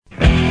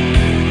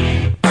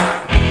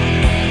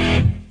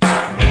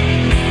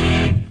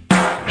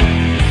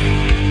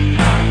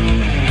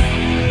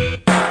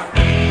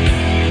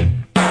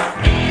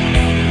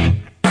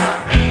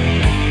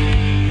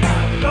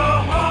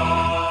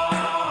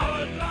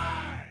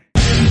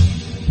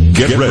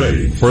Get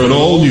ready for an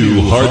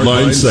all-new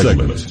Hardline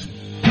segment.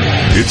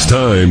 It's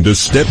time to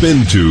step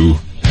into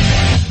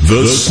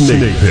the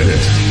Snake Pit.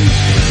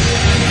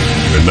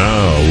 And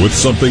now, with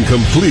something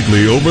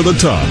completely over the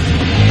top,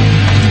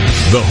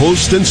 the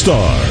host and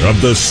star of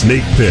the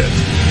Snake Pit,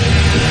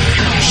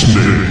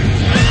 Snake.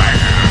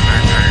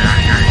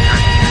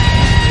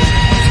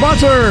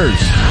 Sponsors!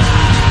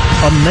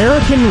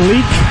 American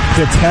Leak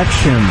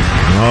Detection.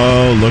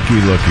 Oh,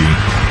 looky.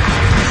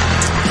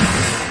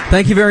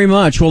 Thank you very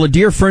much. Well, a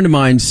dear friend of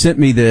mine sent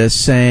me this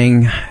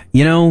saying,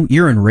 you know,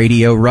 you're in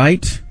radio,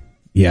 right?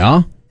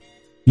 Yeah.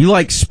 You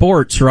like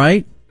sports,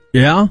 right?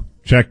 Yeah.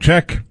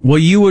 Check. Well,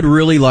 you would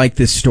really like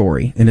this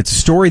story. And it's a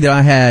story that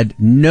I had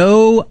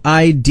no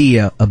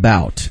idea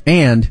about.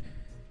 And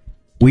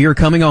we are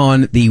coming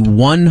upon the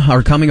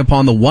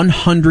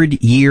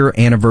 100-year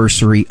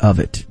anniversary of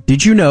it.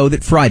 Did you know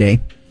that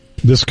Friday,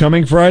 July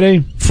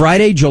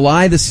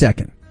the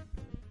 2nd,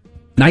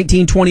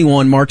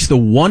 1921 marks the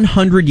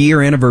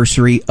 100-year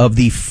anniversary of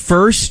the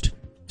first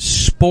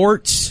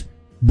sports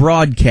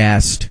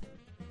broadcast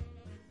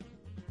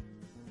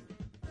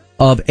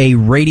of a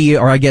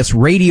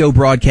radio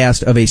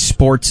broadcast of a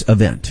sports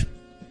event.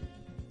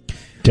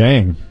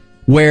 Dang.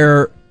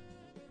 Where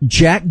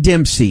Jack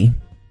Dempsey,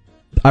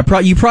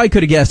 you probably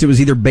could have guessed it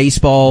was either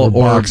baseball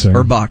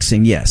or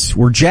boxing, yes.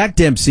 Where Jack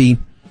Dempsey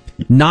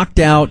knocked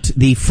out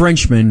the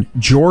Frenchman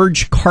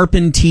Georges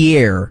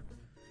Carpentier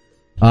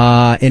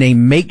in a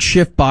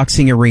makeshift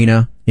boxing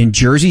arena in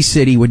Jersey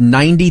City with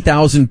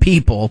 90,000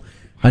 people.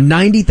 A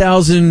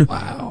 90,000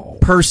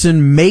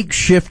 person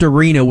makeshift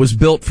arena was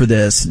built for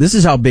this. This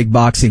is how big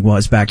boxing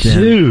was back then.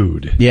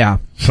 Dude. Yeah.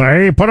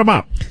 Say, put them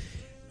up.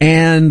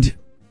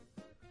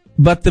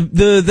 But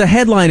the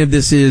headline of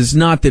this is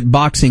not that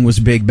boxing was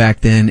big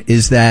back then,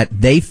 is that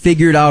they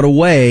figured out a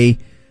way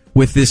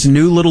with this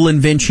new little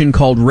invention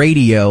called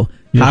radio,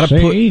 how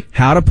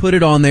to put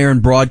it on there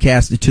and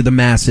broadcast it to the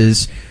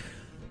masses.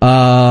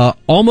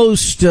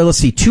 Almost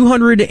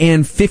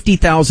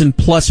 250,000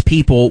 plus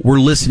people were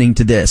listening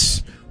to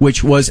this,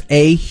 which was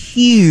a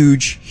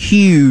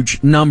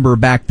huge number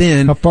back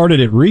then. How far did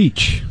it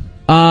reach?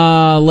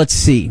 Let's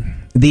see.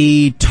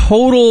 The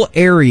total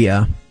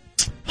area,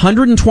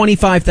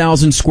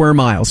 125,000 square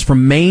miles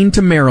from Maine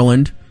to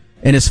Maryland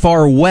and as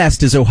far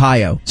west as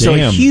Ohio. Damn. So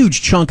a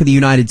huge chunk of the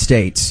United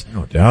States.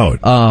 No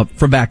doubt.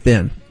 From back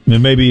then.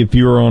 And maybe if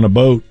you were on a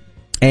boat.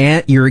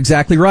 And you're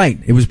exactly right.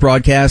 It was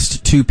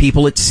broadcast to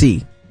people at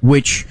sea,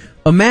 which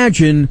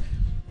imagine,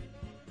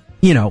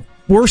 you know,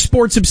 we're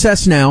sports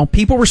obsessed now.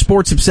 People were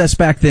sports obsessed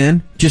back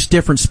then, just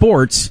different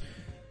sports.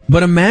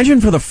 But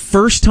imagine for the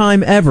first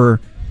time ever,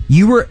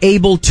 you were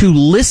able to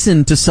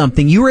listen to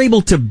something. You were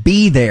able to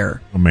be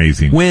there.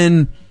 Amazing.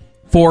 When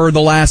for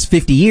the last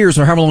 50 years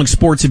or however long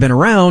sports have been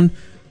around,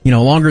 you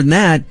know, longer than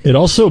that. It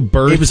also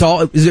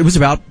birthed. It was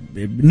about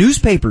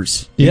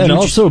newspapers. Yeah, it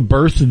also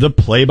birthed the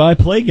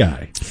play-by-play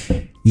guy.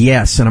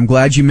 Yes, and I'm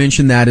glad you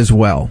mentioned that as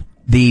well.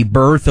 The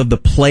birth of the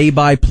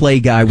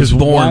play-by-play guy was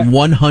born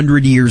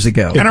 100 years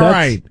ago.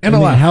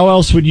 How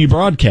else would you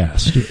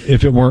broadcast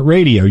if it weren't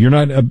radio? You're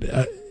not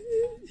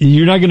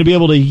going to be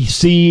able to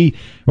see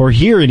or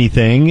hear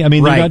anything. I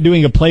mean, they're not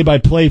doing a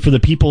play-by-play for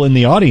the people in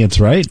the audience,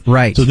 right?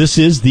 Right. So this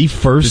is the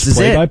first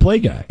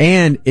play-by-play guy.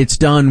 And it's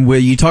done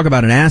with, you talk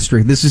about an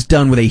asterisk, this is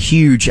done with a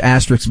huge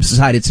asterisk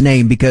beside its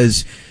name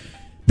because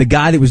the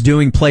guy that was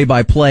doing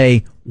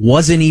play-by-play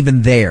wasn't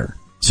even there.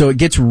 So it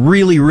gets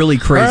really, really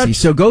crazy.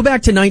 So go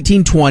back to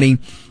 1920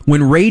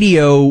 when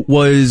radio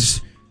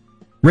was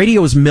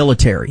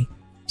military.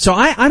 So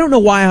I don't know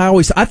why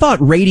I thought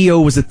radio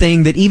was a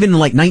thing that even in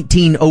like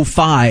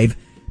 1905,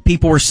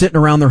 people were sitting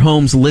around their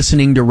homes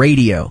listening to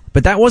radio.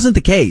 But that wasn't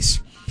the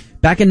case.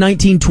 Back in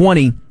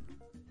 1920,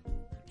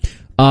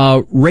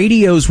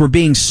 radios were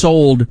being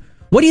sold.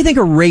 What do you think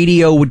a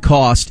radio would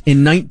cost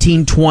in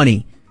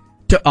 1920?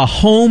 To a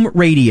home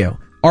radio.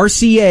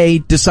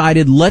 RCA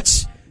decided,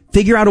 let's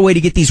figure out a way to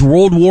get these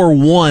World War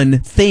I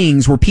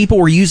things where people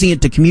were using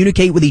it to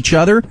communicate with each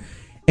other,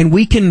 and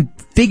we can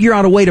figure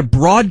out a way to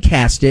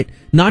broadcast it,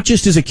 not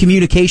just as a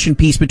communication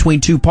piece between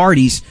two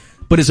parties,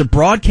 but as a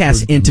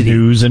broadcast entity.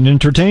 News and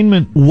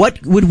entertainment.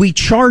 What would we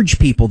charge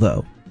people,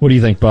 though? What do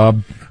you think,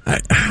 Bob?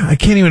 I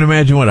can't even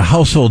imagine what a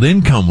household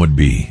income would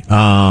be.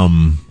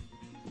 $50,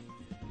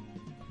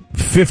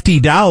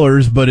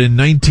 but in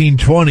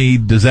 1920,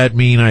 does that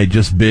mean I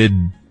just bid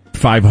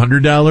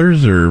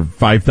 $500 or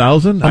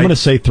 $5,000? I'm going to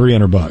say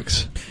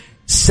 $300.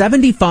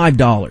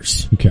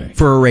 $75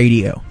 for a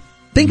radio.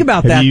 Think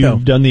about that, though. Have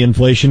you done the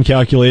inflation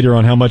calculator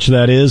on how much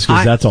that is?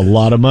 Because that's a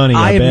lot of money.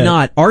 I have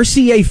not.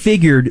 RCA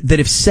figured that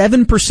if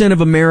 7% of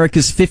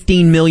America's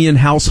 15 million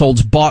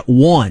households bought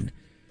one,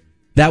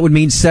 that would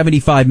mean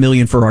 $75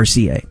 million for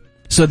RCA.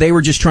 So they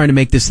were just trying to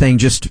make this thing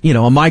just, you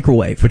know, a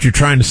microwave. But you're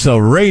trying to sell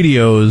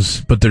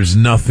radios, but there's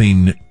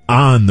nothing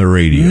on the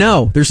radio.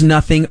 No, there's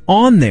nothing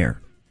on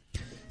there.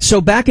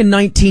 So back in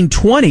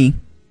 1920,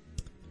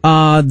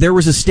 there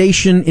was a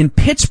station in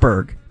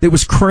Pittsburgh that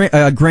was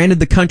granted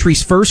the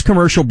country's first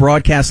commercial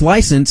broadcast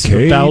license.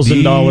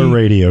 $1,000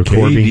 radio,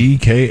 Corby.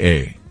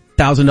 KDKA.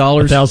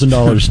 $1,000?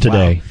 $1,000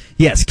 today. Wow.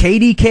 Yes,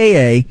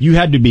 KDKA. You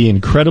had to be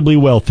incredibly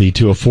wealthy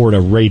to afford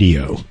a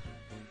radio.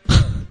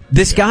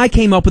 This guy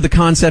came up with the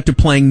concept of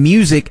playing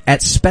music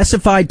at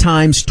specified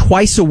times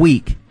twice a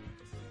week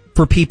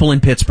for people in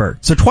Pittsburgh.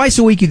 So twice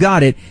a week you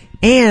got it,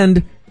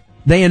 and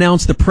they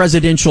announced the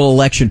presidential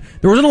election.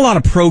 There wasn't a lot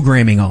of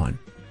programming on.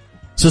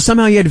 So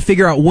somehow you had to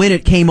figure out when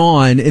it came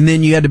on, and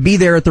then you had to be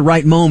there at the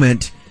right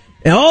moment.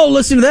 And,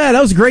 listen to that.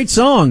 That was a great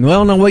song.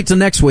 Well, no, wait till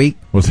next week.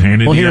 Was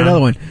Hannity We'll hear on? another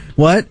one.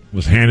 What?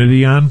 Was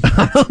Hannity on?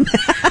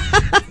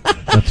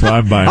 That's why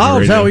I'm buying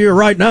I'll tell you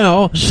right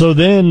now. So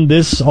then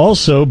this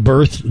also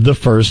birthed the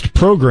first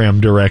program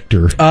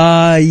director.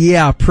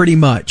 Yeah, pretty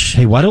much.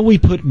 Hey, why don't we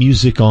put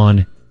music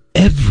on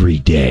every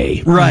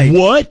day? Right.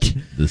 What?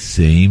 The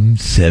same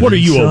 7 What are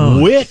you,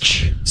 songs. a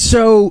witch?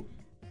 So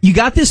you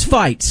got this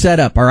fight set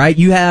up, all right?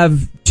 You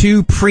have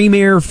two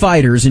premier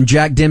fighters in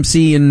Jack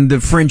Dempsey and the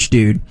French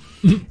dude.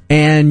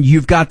 And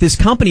you've got this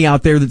company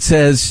out there that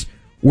says,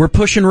 we're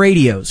pushing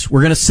radios. We're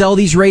going to sell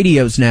these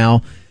radios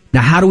now. Now,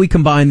 how do we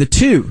combine the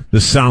two?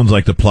 This sounds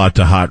like the plot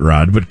to Hot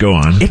Rod, but go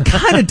on. It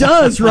kind of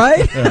does,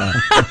 right?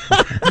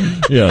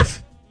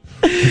 Yes.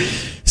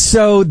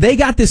 So they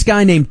got this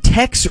guy named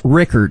Tex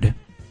Rickard,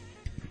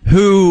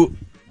 who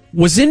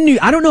was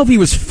I don't know if he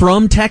was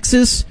from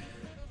Texas,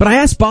 but I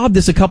asked Bob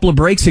this a couple of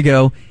breaks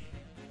ago.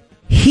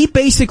 He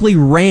basically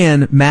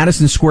ran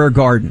Madison Square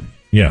Garden.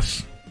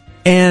 Yes.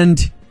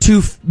 And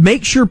to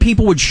make sure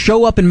people would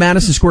show up in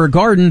Madison Square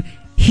Garden,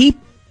 he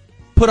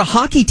put a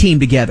hockey team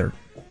together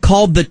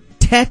called the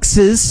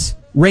Texas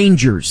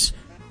Rangers.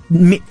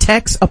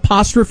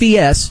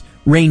 Tex''S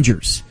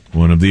Rangers.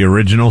 One of the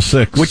original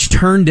 6. Which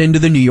turned into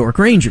the New York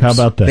Rangers. How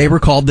about that? They were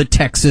called the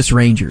Texas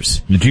Rangers.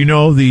 Did you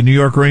know the New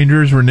York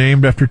Rangers were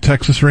named after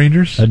Texas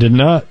Rangers? I did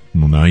not.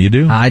 Well, now you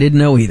do. I didn't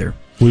know either.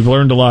 We've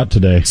learned a lot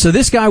today. So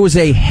this guy was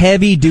a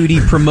heavy-duty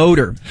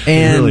promoter.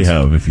 And You really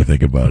have, if you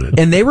think about it.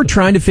 And they were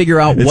trying to figure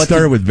out It what...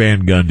 started with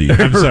Van Gundy.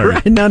 I'm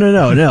sorry. No.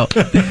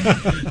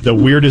 The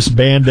weirdest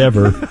band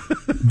ever.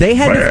 They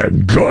had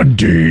Van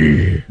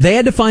Gundy. They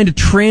had to find a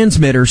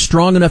transmitter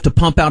strong enough to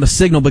pump out a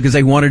signal because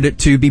they wanted it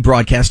to be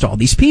broadcast to all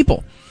these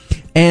people.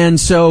 And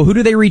so who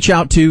do they reach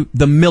out to?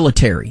 The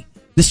military.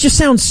 This just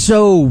sounds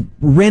so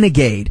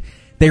renegade.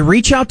 They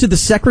reach out to the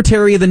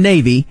Secretary of the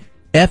Navy,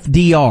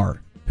 FDR,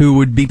 who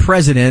would be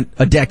president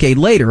a decade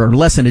later, or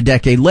less than a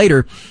decade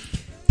later,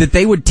 that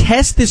they would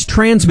test this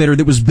transmitter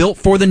that was built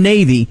for the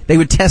Navy. They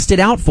would test it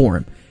out for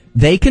him.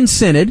 They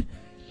consented,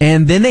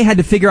 and then they had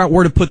to figure out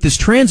where to put this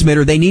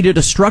transmitter. They needed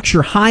a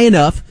structure high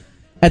enough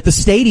at the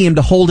stadium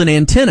to hold an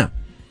antenna.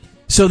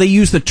 So they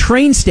used the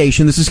train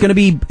station. This is going to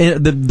be,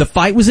 the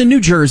fight was in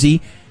New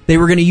Jersey. They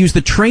were going to use the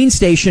train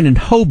station in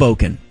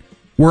Hoboken,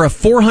 where a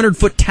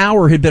 400-foot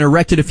tower had been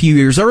erected a few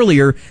years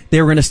earlier.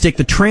 They were going to stick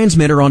the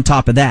transmitter on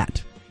top of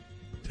that.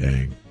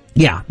 Dang.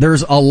 Yeah,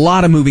 there's a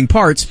lot of moving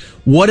parts.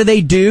 What do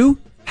they do?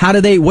 What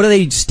do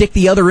they stick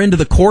the other end of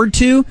the cord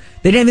to?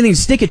 They didn't have anything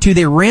to stick it to.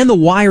 They ran the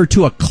wire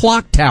to a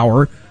clock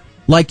tower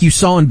like you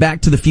saw in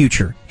Back to the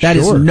Future. That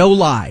is no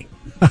lie.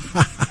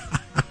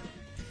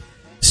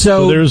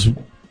 So there's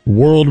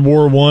World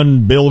War I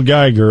Bill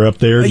Geiger up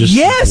there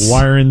just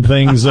wiring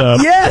things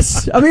up.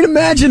 Yes. I mean,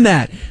 imagine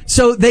that.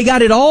 So they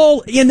got it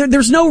all, and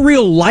there's no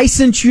real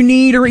license you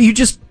need, or you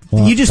just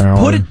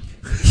put it.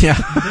 Yeah.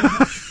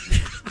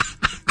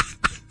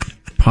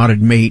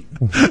 Potted meat.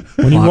 What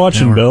are you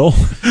watching, Bill?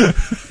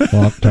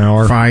 Clock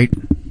tower. Fight.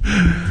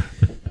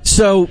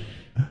 So,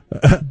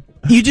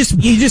 you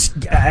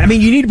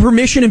need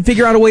permission and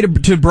figure out a way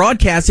to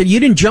broadcast it. You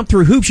didn't jump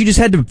through hoops. You just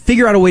had to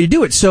figure out a way to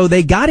do it. So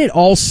they got it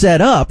all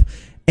set up,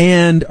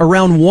 and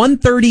around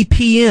 1:30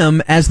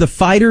 p.m. as the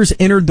fighters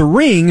entered the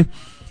ring,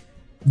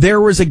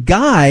 there was a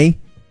guy,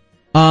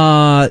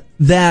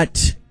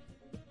 that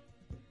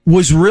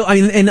was real. I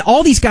mean, and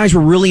all these guys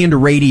were really into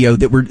radio,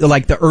 that were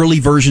like the early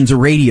versions of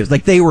radios.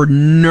 Like, they were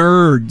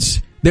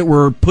nerds that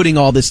were putting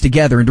all this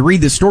together. And to read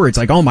this story, it's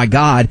like, oh my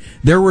God,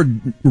 there were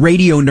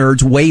radio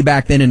nerds way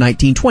back then in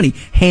 1920,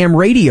 ham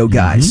radio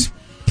guys.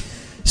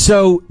 Mm-hmm.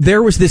 So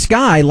there was this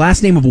guy,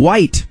 last name of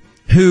White,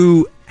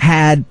 who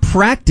had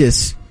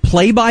practice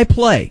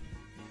play-by-play,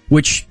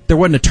 which there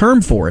wasn't a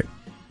term for it,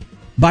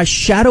 by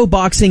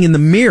shadowboxing in the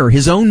mirror,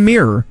 his own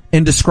mirror,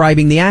 and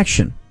describing the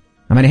action.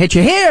 I'm going to hit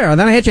you here, and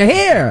then I hit you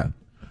here.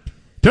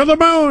 To the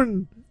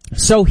moon!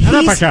 So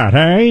he's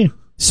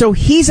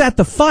at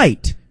the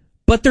fight,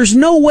 but there's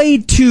no way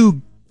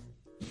to...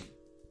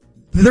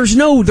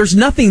 There's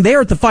nothing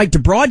there at the fight to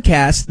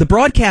broadcast. The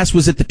broadcast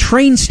was at the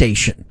train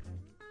station.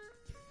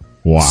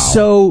 Wow.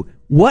 So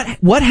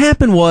what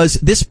happened was,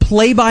 this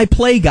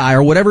play-by-play guy,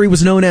 or whatever he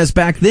was known as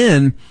back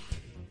then,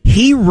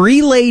 he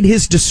relayed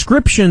his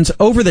descriptions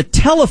over the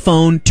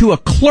telephone to a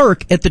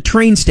clerk at the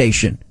train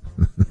station,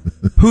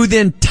 who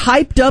then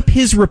typed up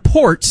his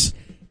reports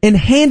and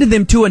handed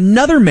them to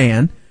another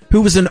man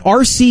who was an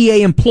RCA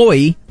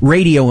employee,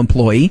 radio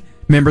employee,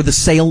 remember the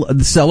sale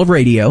of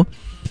radio,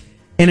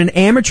 and an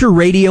amateur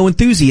radio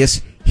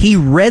enthusiast. He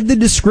read the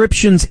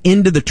descriptions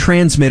into the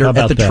transmitter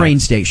at the train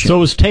station. So it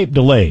was tape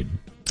delayed.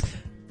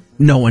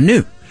 No one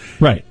knew.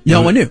 Right.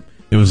 No one knew.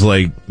 it was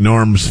like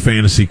Norm's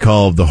fantasy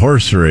call of the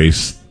horse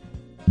race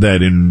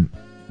that in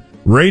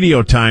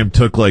radio time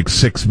took like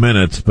 6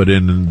 minutes, but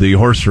in the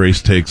horse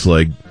race takes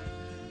like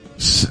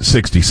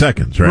 60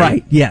 seconds, right?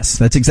 Right. Yes,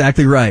 that's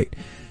exactly right.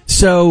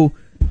 So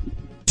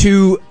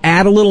to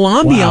add a little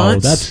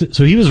ambiance. Wow,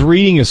 so he was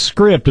reading a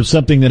script of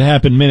something that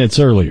happened minutes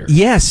earlier.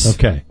 Yes.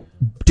 Okay.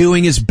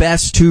 Doing his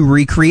best to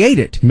recreate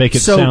it. Make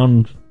it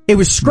sound it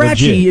was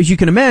scratchy, legit. as you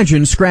can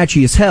imagine,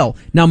 scratchy as hell.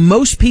 Now,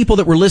 most people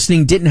that were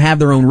listening didn't have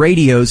their own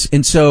radios,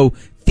 and so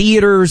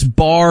theaters,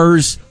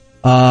 bars,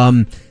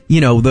 whatever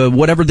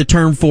the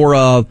term for,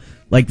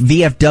 like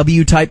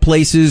VFW type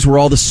places where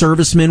all the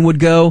servicemen would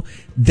go,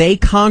 they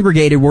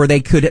congregated where they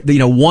could,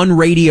 one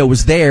radio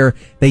was there.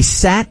 They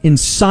sat in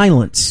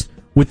silence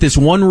with this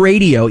one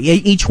radio,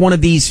 each one of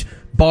these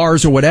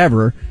bars or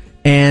whatever,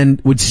 and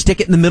would stick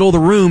it in the middle of the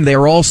room. They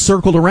were all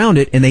circled around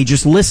it, and they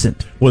just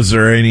listened. Was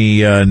there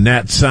any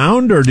net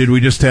sound, or did we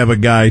just have a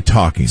guy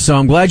talking? So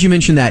I'm glad you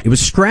mentioned that. It was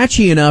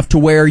scratchy enough to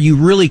where you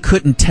really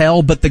couldn't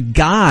tell, but the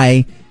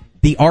guy,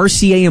 the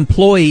RCA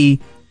employee,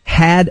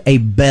 had a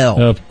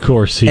bell. Of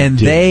course he and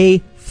did.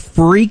 They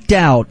freaked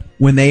out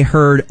when they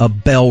heard a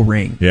bell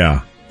ring.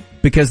 Yeah.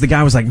 Because the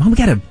guy was like, Mom, we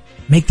gotta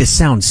make this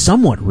sound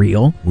somewhat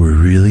real. We're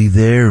really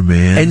there,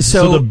 man. And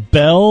so the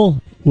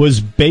bell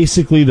was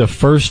basically the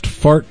first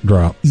fart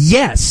drop.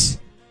 Yes.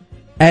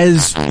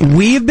 As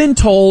we have been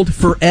told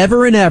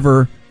forever and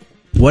ever,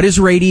 what is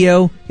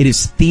radio? It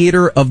is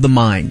theater of the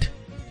mind.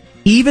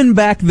 Even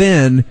back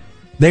then,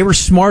 they were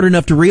smart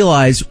enough to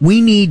realize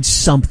we need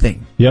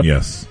something. Yep.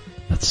 Yes.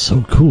 That's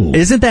so cool.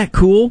 Isn't that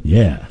cool?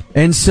 Yeah.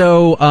 And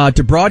so,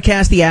 to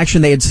broadcast the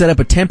action, they had set up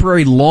a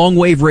temporary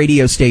long-wave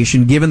radio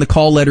station, given the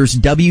call letters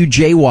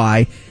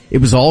WJY. It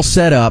was all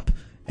set up,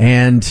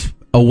 and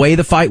away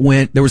the fight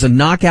went. There was a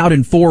knockout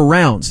in 4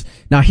 rounds.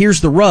 Now, here's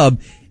the rub.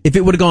 If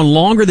it would have gone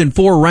longer than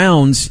 4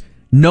 rounds,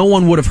 no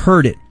one would have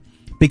heard it.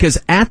 Because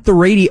at the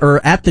radio,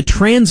 or at the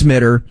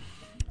transmitter,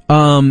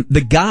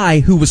 the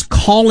guy who was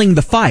calling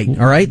the fight,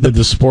 all right? Did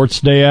the Sports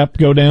Day app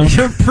go down?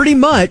 Pretty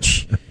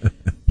much.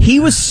 He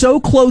was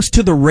so close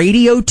to the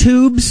radio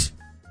tubes,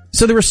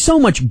 so there was so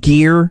much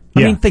gear.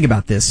 I mean, think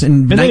about this.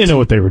 And they didn't know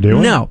what they were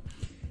doing. No.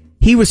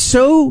 He was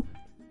so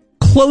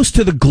close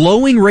to the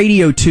glowing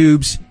radio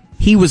tubes,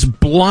 he was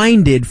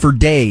blinded for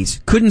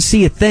days. Couldn't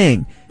see a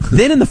thing.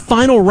 Then in the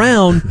final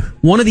round,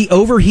 one of the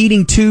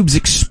overheating tubes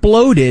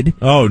exploded.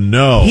 Oh,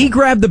 no. He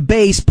grabbed the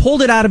base,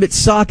 pulled it out of its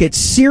socket,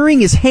 searing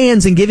his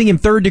hands and giving him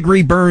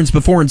 3rd-degree burns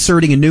before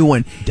inserting a new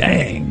one.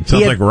 Dang.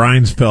 Sounds like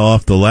Rhines fell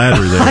off the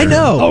ladder there. I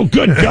know. Oh,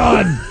 good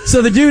God.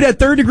 So the dude had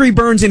 3rd-degree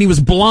burns and he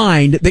was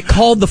blind that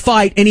called the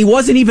fight, and he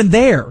wasn't even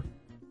there.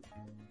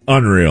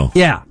 Unreal.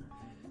 Yeah.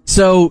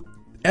 So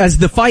as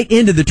the fight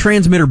ended, the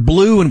transmitter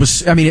blew and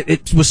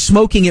it was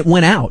smoking. It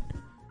went out.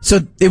 So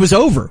it was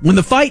over. When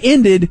the fight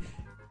ended,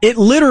 it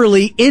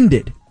literally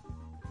ended.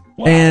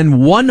 Wow.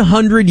 And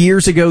 100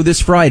 years ago this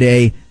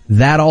Friday,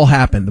 that all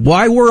happened.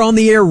 Why we're on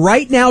the air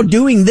right now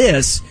doing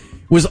this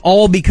was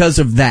all because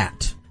of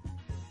that.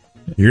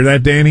 You hear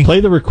that, Danny? Play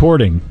the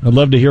recording. I'd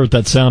love to hear what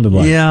that sounded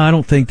like. Yeah, I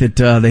don't think that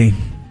they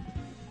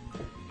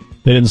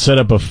didn't set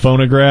up a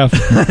phonograph.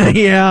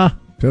 Yeah.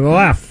 To the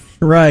left.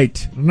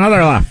 Right.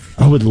 Another left.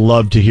 I would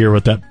love to hear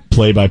what that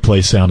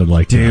play-by-play sounded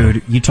like.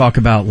 Dude, you talk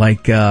about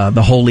like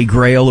the holy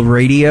grail of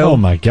radio. Oh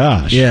my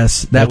gosh.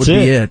 Yes, that would be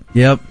it.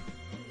 Yep.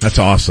 That's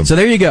awesome. So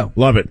there you go.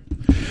 Love it.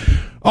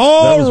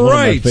 That was one of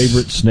my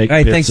favorite snake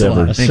Hey, pits thanks a ever.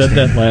 lot. I Thanks, said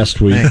that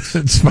last week.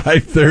 It's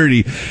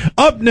 5:30.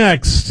 Up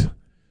next.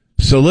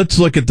 So let's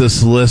look at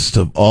this list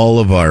of all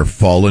of our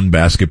fallen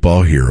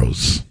basketball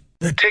heroes.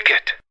 The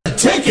ticket. The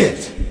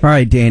ticket. All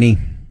right, Danny.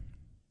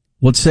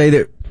 Let's say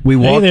that we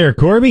walked. Hey there,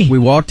 Corby. We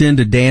walked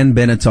into Dan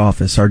Bennett's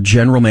office, our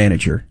general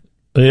manager.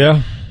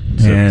 Yeah.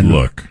 And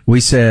look.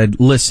 We said,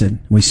 listen,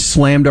 we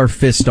slammed our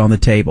fist on the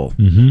table.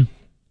 Mm-hmm.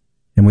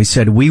 And we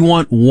said, we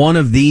want one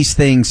of these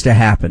things to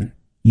happen.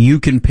 You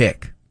can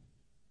pick.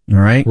 All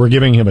right? We're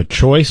giving him a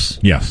choice.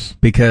 Yes.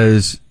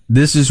 Because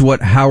this is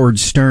what Howard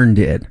Stern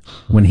did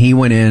when he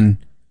went in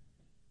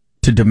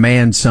to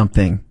demand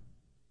something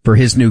for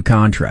his new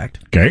contract.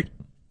 Okay.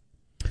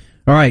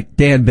 All right,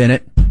 Dan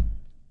Bennett.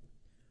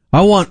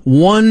 I want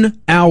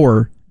 1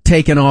 hour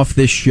taken off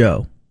this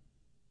show.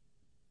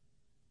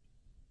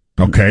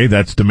 Okay,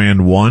 that's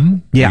demand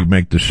 1. Yeah. You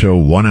make the show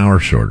 1 hour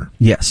shorter.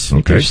 Yes.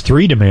 Okay. There's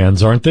 3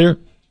 demands, aren't there?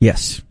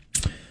 Yes.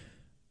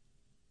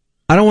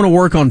 I don't want to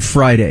work on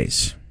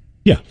Fridays.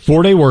 Yeah.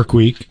 4-day work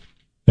week.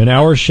 An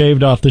hour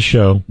shaved off the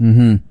show.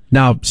 Mm-hmm.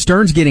 Now,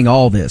 Stern's getting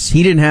all this.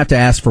 He didn't have to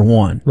ask for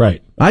one.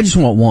 Right. I just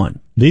want one.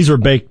 These are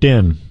baked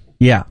in.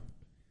 Yeah.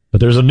 But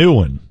there's a new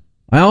one.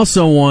 I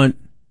also want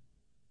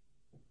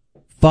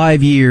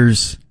 5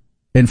 years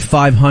and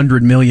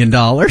 $500 million.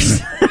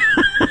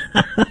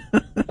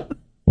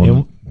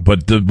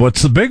 But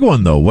what's the big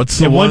one, though? What's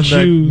the one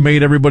that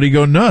made everybody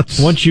go nuts?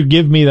 Once you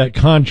give me that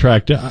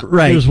contract,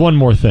 right. There's one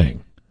more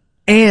thing.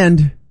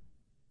 And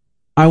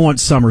I want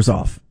summers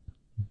off.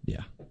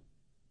 Yeah.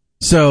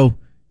 So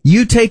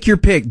you take your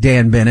pick,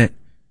 Dan Bennett.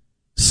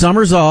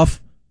 Summers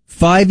off,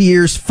 5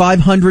 years,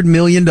 $500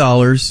 million,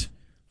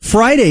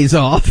 Fridays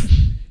off,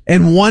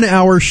 and 1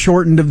 hour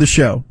shortened of the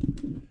show.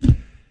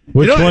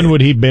 Which one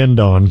would he bend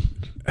on?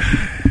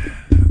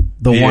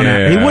 The 1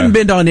 hour. He wouldn't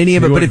bend on any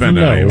of it, but if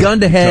gun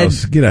to head,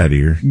 get out of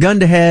here. Gun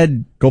to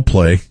head, go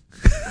play.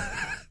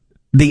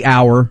 The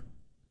hour,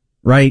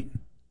 right?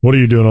 What are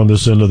you doing on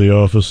this end of the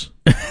office?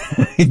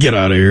 Get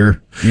out of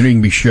here. You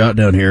can be shot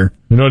down here.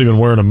 You're not even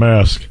wearing a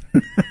mask.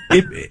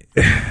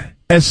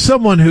 As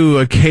someone who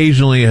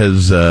occasionally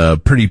has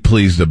pretty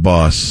pleased a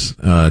boss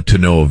to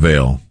no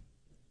avail,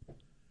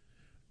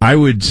 I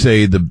would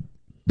say the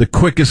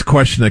quickest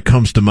question that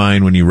comes to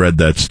mind when you read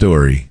that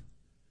story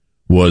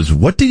was,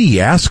 what did he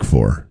ask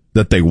for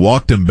that they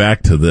walked him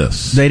back to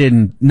this? They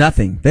didn't,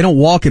 nothing. They don't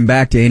walk him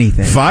back to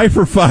anything. 5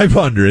 for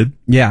 500.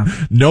 Yeah.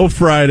 No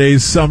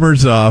Fridays,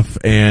 summer's off,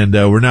 and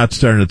we're not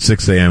starting at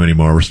 6 a.m.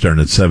 anymore. We're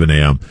starting at 7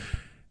 a.m.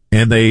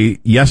 And they,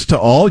 yes to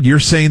all? You're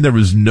saying there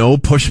was no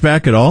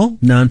pushback at all?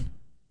 None.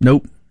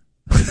 Nope.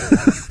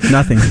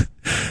 Nothing.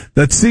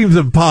 That seems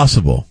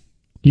impossible.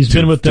 He's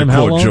been with them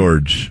how long?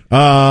 George.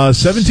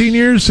 17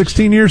 years,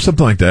 16 years,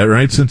 something like that,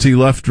 right? Since he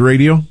left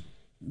radio?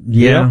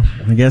 Yeah,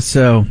 I guess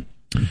so.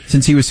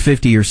 Since he was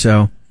 50 or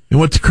so. And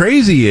what's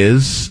crazy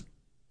is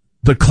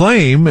the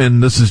claim,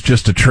 and this is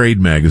just a trade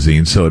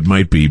magazine, so it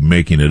might be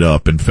making it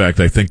up. In fact,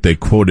 I think they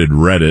quoted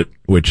Reddit,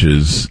 which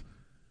is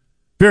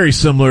very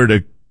similar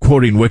to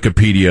quoting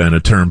Wikipedia in a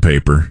term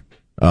paper.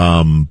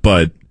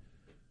 But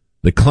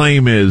the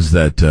claim is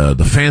that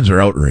the fans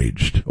are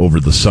outraged over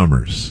the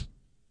summers.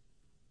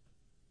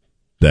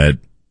 That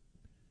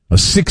a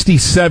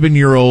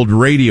 67-year-old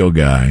radio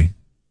guy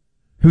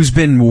who's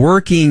been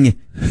working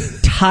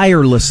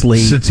tirelessly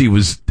since he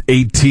was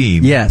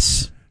 18,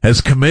 yes, has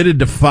committed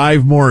to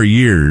 5 more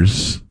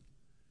years,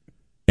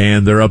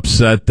 and they're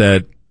upset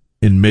that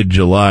in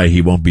mid-July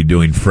he won't be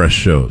doing fresh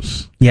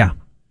shows. Yeah,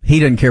 he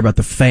doesn't care about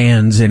the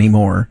fans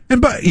anymore.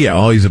 And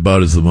all he's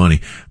about is the money.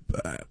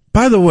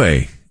 By the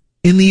way,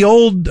 in the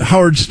old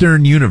Howard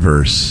Stern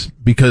universe,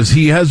 because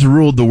he has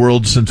ruled the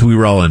world since we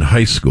were all in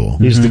high school,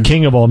 he's the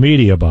king of all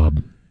media,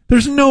 Bob.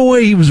 There's no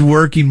way he was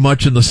working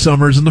much in the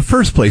summers in the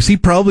first place. He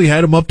probably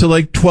had him up to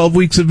like 12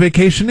 weeks of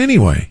vacation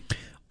anyway.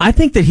 I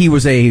think that he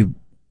was a 100%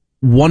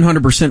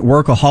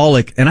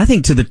 workaholic, and I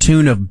think to the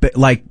tune of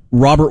like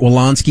Robert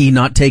Wolanski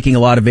not taking a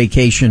lot of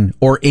vacation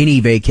or any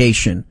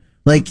vacation.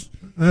 Like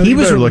he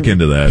was look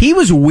into that. He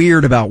was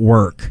weird about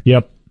work.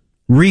 Yep,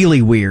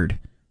 really weird.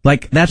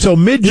 Like that's so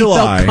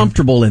mid-July. He felt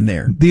comfortable in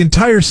there. The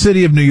entire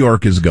city of New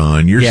York is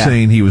gone. You're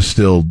saying he was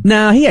still?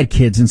 Nah, he had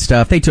kids and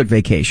stuff. They took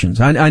vacations.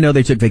 I know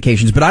they took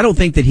vacations, but I don't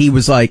think that he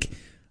was like,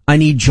 I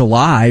need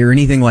July or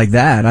anything like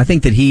that. I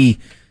think that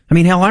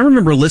hell, I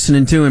remember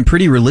listening to him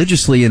pretty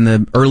religiously in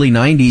the early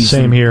 90s.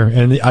 Same here.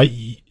 And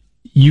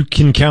you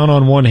can count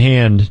on one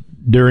hand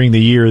during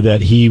the year that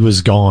he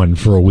was gone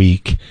for a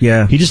week.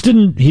 Yeah. He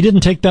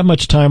didn't take that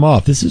much time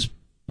off. This is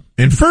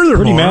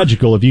pretty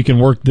magical if you can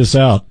work this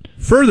out.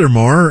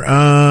 Furthermore,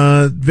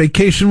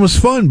 vacation was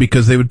fun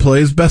because they would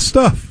play his best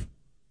stuff.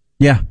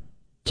 Yeah.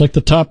 It's like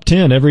the top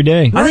 10 every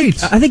day. Right.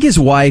 I think his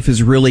wife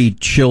has really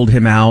chilled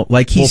him out.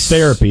 Like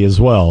therapy as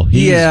well.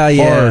 He's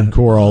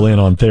hardcore all in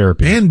on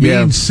therapy. And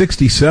being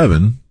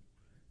 67.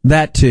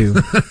 That too.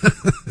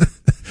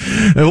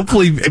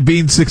 Hopefully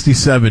being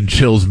 67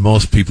 chills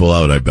most people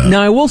out, I bet.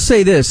 Now, I will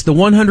say this. The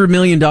 $100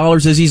 million,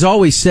 as he's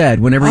always said,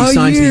 whenever he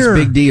signs these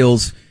big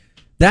deals,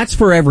 that's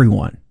for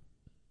everyone.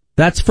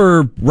 That's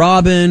for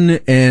Robin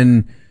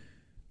and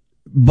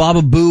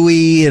Baba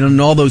Booey and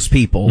all those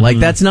people. Like,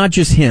 that's not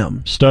just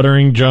him.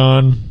 Stuttering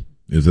John.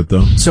 Is it,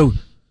 though? So,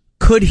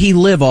 could he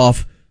live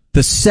off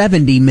the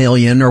 $70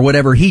 million or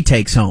whatever he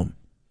takes home?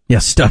 Yeah,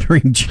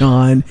 Stuttering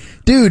John.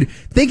 Dude,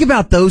 think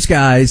about those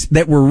guys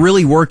that were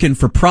really working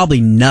for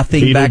probably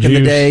nothing back in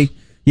the day.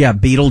 Yeah,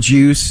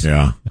 Beetlejuice.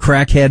 Yeah.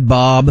 Crackhead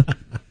Bob.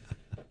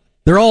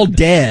 They're all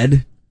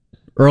dead.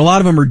 Or a lot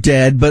of them are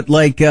dead, but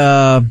like,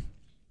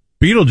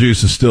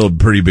 Beetlejuice is still a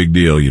pretty big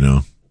deal, you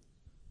know.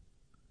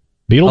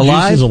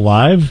 Beetlejuice is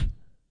alive?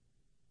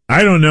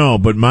 I don't know,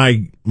 but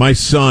my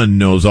son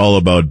knows all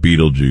about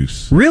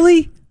Beetlejuice.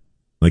 Really?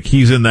 Like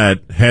he's in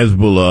that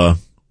Hezbollah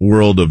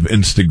world of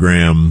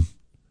Instagram,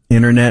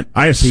 internet.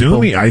 I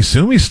assume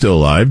he's still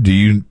alive. Do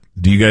you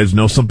guys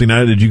know something?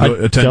 Did you go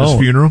attend his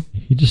funeral?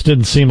 He just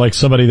didn't seem like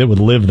somebody that would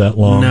live that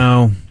long.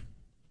 No.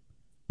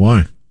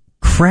 Why?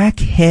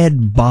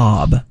 Crackhead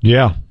Bob.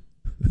 Yeah.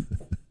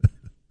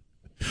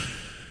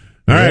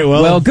 All right,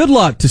 well, good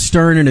luck to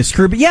Stern and his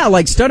crew. But yeah,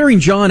 like Stuttering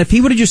John, if he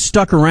would have just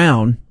stuck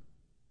around,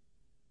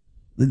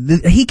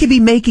 he could be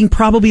making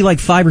probably like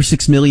 $5 or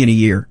 $6 million a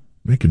year.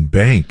 Making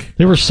bank.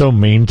 They were so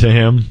mean to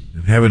him.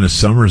 And having his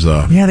summers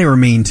off. Yeah, they were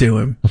mean to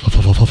him.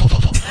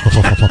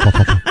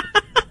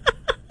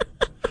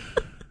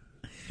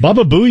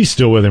 Baba Booey's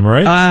still with him,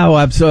 right?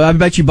 Oh, so I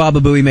bet you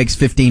Baba Booey makes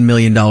 $15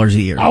 million a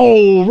year.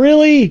 Oh,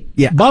 really?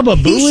 Yeah. Baba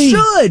Booey? He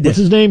should. What's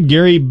his name?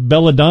 Gary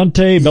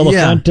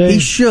Belafonte? Yeah, he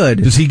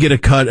should. Does he get a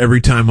cut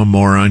every time a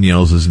moron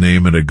yells his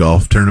name at a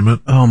golf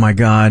tournament? Oh, my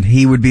God.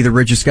 He would be the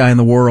richest guy in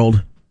the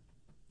world.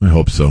 I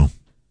hope so.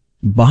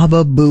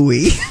 Baba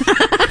Booey.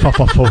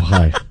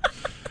 Hi.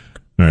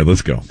 All right,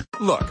 let's go.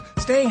 Look,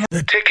 staying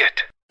the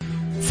ticket.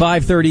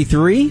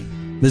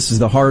 5:33. This is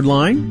the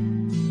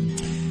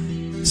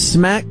Hardline.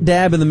 Smack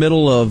dab in the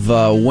middle of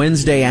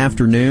Wednesday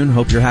afternoon.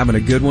 Hope you're having a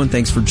good one.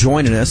 Thanks for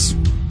joining us.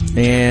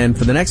 And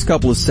for the next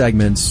couple of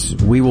segments,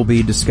 we will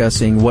be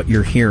discussing what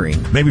you're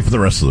hearing. Maybe for the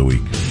rest of the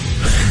week.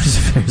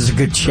 There's a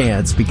good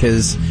chance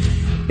because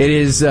it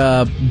is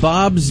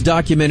Bob's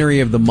documentary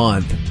of the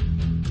month.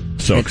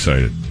 So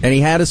excited. And he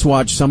had us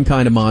watch Some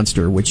Kind of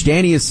Monster, which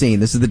Danny has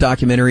seen. This is the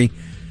documentary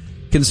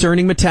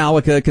concerning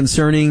Metallica,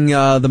 concerning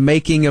the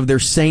making of their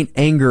Saint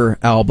Anger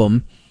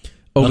album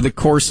over the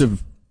course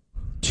of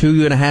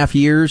 2.5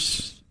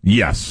 years.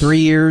 Yes. 3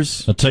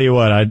 years. I'll tell you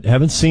what, I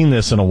haven't seen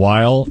this in a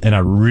while, and I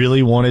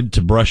really wanted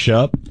to brush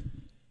up.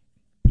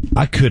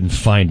 I couldn't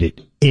find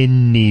it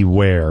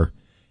anywhere.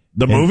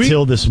 The movie?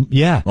 Until this,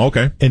 yeah.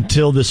 Okay.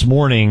 Until this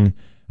morning,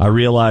 I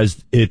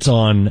realized it's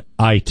on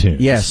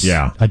iTunes. Yes.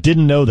 Yeah. I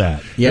didn't know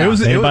that. Yeah.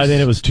 By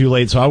then it was too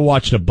late, so I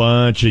watched a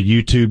bunch of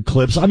YouTube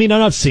clips. I mean, I've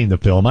not seen the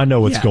film. I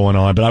know what's going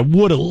on, but I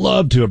would have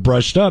loved to have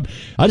brushed up.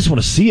 I just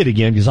want to see it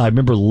again because I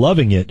remember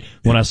loving it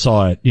when I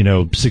saw it,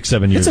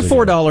 6-7 years ago. It's a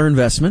 $4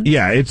 investment.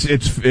 Yeah, it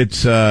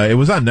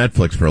was on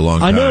Netflix for a long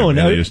time. I know, and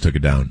they just took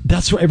it down.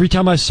 That's what every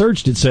time I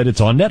searched, it said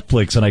it's on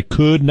Netflix, and I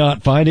could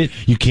not find it.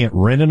 You can't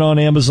rent it on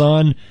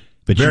Amazon.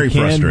 But Very you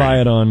can frustrating. buy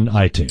it on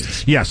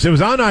iTunes. Yes, it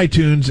was on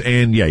iTunes,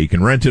 and yeah, you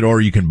can rent it or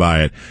you can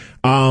buy it.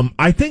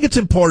 I think it's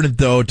important,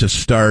 though, to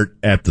start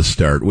at the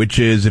start, which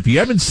is if you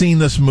haven't seen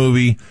this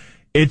movie,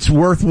 it's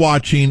worth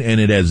watching, and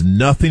it has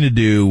nothing to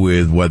do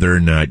with whether or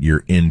not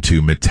you're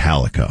into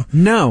Metallica.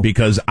 No.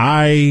 Because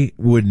I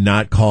would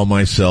not call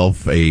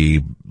myself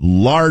a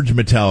large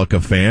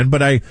Metallica fan,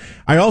 but I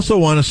also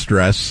want to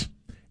stress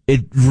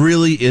it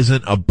really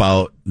isn't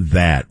about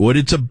that. What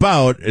it's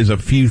about is a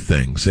few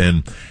things,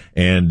 and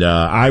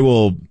I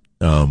will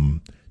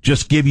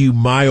just give you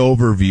my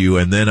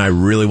overview, and then I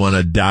really want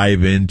to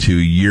dive into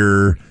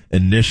your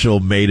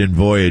initial maiden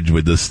voyage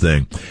with this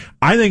thing.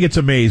 I think it's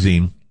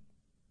amazing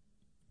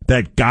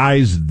that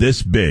guys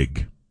this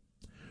big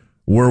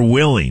were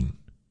willing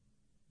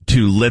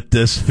to let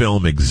this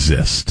film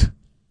exist,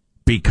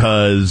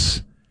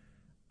 because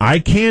I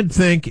can't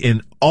think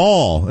in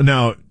all...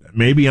 Now,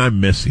 maybe I'm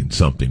missing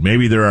something.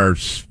 Maybe there are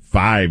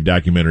 5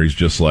 documentaries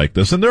just like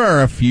this, and there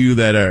are a few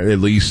that are, at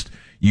least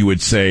you would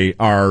say,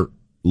 are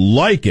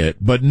like it,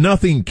 but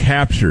nothing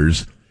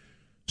captures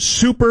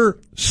super,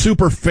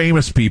 super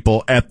famous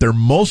people at their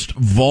most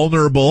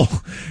vulnerable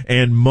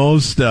and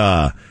most,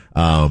 they're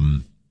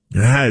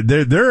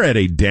at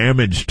a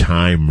damaged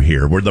time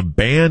here where the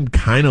band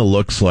kind of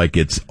looks like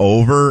it's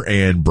over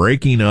and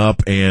breaking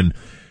up, and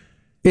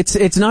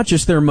It's not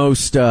just their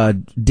most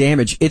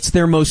damaged, it's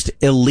their most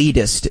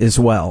elitist as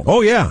well.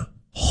 Oh, yeah.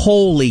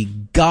 Holy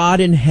God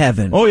in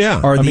heaven. Oh,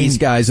 yeah. Are these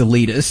guys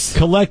elitists?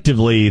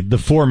 Collectively, the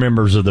 4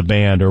 members of the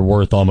band are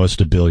worth almost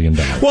 $1 billion.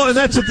 Well, and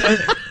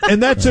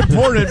that's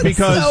important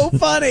because So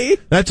funny.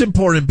 That's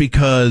important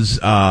because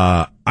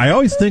I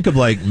always think of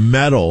like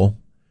metal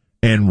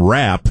and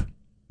rap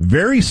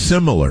very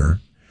similar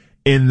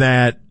in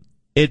that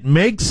it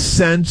makes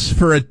sense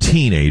for a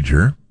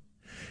teenager.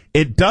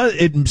 It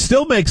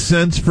still makes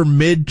sense for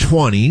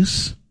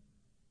mid-20s,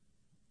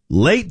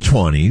 late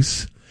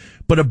 20s,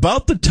 but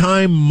about the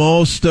time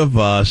most of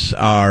us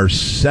are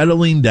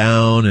settling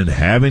down and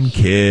having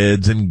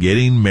kids and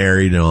getting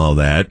married and all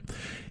that,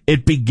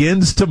 it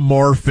begins to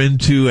morph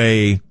into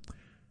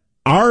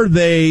are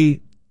they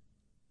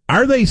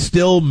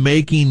still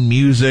making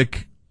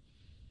music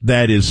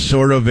that is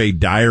sort of a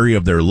diary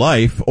of their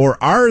life, or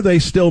are they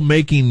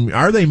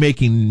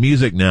making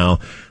music now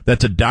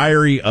that's a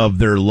diary of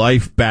their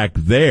life back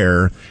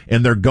there,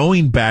 and they're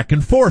going back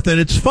and forth?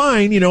 And it's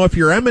fine, if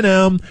you're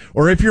Eminem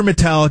or if you're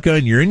Metallica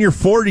and you're in your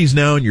 40s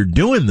now and you're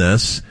doing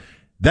this,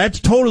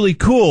 that's totally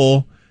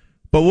cool.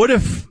 But what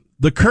if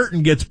the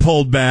curtain gets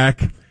pulled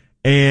back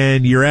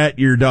and you're at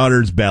your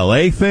daughter's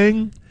ballet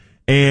thing,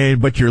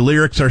 but your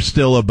lyrics are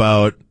still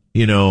about,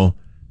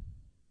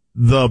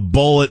 the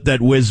bullet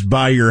that whizzed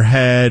by your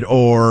head,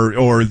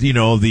 or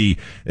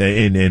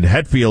in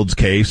Hetfield's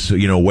case,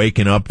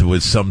 waking up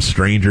with some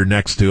stranger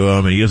next to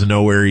him and he doesn't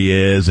know where he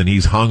is and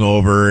he's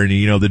hungover and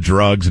the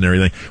drugs and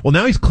everything. Well,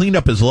 now he's cleaned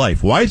up his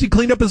life. Why has he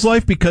cleaned up his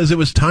life? Because it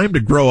was time to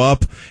grow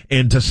up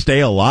and to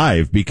stay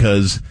alive,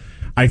 because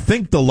I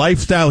think the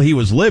lifestyle he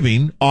was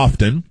living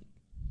often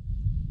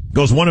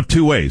goes one of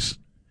 2 ways,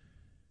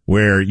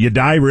 where you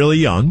die really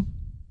young,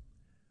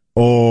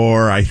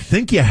 or I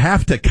think you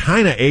have to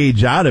kind of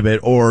age out of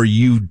it, or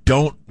you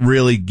don't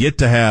really get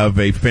to have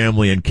a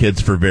family and kids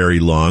for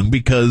very long,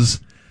 because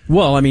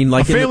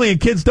a family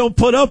and kids don't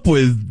put up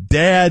with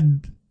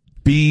dad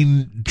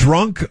being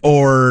drunk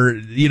or,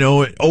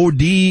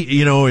 OD,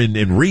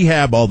 in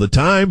rehab all the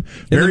time.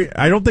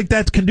 I don't think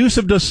that's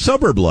conducive to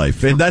suburb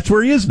life, and that's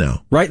where he is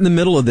now. Right in the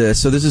middle of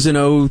this. So this is in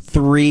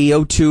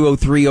 02,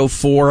 03,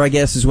 04, I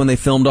guess, is when they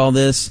filmed all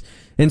this.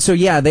 And so,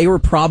 yeah, they were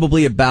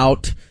probably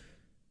about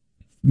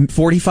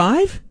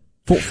 45?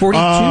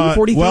 42,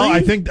 43? Well,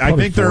 I think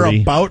they're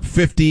 40. about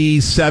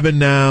 57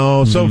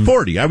 now. So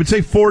 40. I would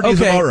say 40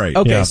 is about right.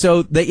 Okay,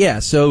 Yeah.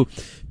 so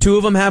two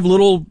of them have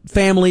little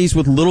families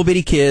with little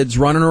bitty kids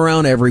running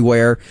around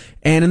everywhere.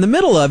 And in the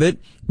middle of it,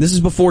 this is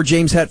before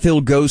James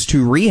Hetfield goes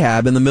to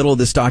rehab. In the middle of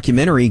this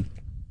documentary,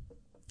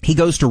 he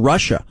goes to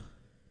Russia.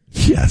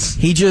 Yes.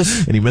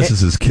 And he misses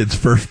his kid's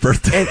first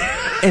birthday.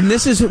 And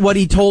this is what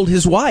he told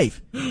his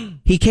wife.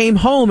 He came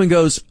home and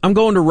goes, I'm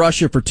going to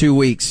Russia for 2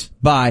 weeks.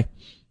 Bye.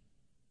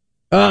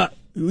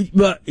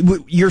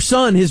 Your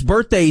son, his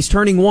birthday, he's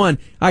turning 1.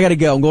 I gotta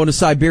go. I'm going to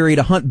Siberia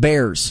to hunt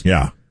bears.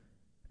 Yeah.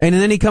 And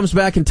then he comes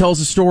back and tells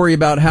a story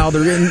about how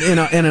they're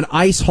in an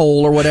ice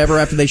hole or whatever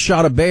after they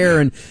shot a bear.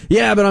 And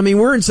yeah, but I mean,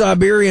 we're in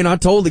Siberia, and I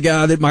told the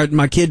guy that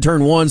my kid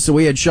turned 1, so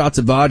we had shots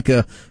of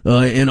vodka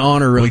in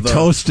honor of. We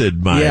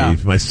toasted my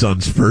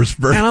son's first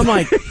birthday. And I'm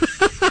like,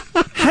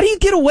 how do you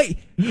get away?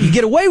 You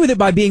get away with it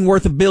by being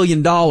worth $1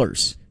 billion.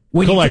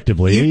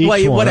 Collectively, each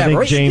one.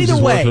 Whatever. I think James Either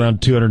is way, worth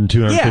around 200 and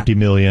 250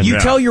 million. You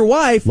tell your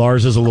wife.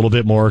 Lars is a little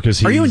bit more because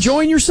he's. Are you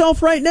enjoying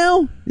yourself right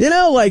now? You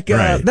know, Right.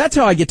 That's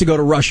how I get to go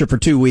to Russia for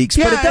 2 weeks.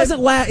 Yeah, but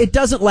it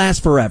doesn't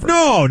last forever.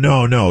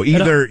 No.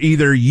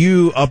 Either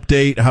you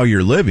update how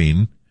you're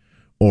living,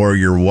 or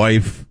your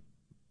wife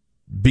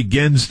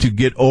begins to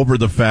get over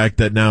the fact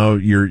that now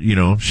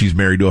she's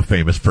married to a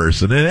famous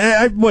person.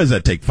 And what does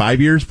that take? 5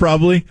 years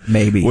probably?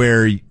 Maybe.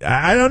 Where,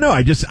 I don't know.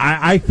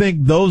 I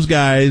think those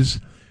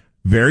guys,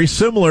 very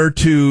similar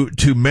to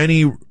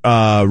many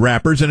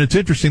rappers, and it's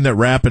interesting that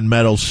rap and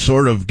metal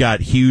sort of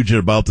got huge at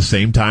about the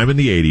same time in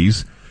the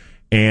 80s,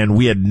 and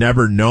we had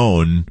never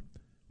known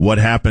what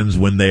happens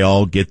when they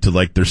all get to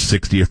like their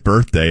 60th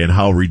birthday and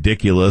how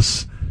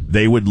ridiculous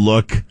they would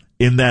look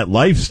in that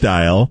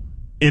lifestyle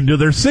into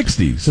their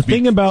 60s. The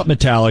thing about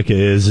Metallica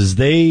is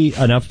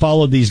and I've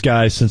followed these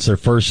guys since their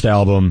first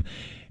album,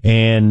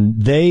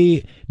 and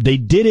they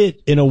did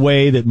it in a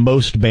way that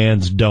most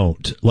bands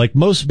don't. Like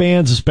most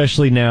bands,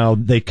 especially now,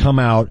 they come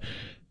out,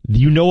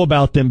 you know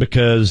about them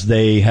because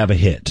they have a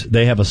hit.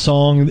 They have a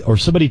song or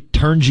somebody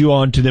turns you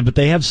on to them, but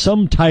they have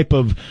some type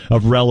of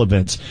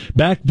relevance.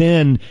 Back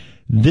then,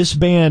 this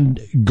band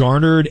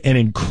garnered an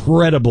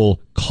incredible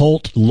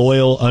cult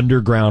loyal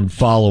underground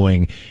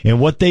following.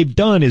 And what they've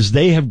done is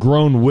they have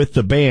grown with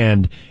the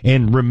band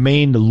and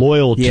remained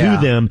loyal to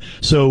them.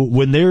 So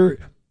when there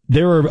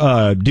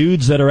are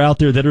dudes that are out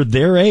there that are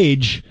their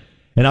age,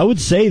 and I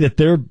would say that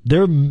their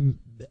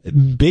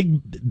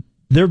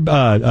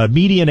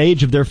median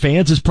age of their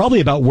fans is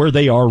probably about where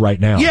they are right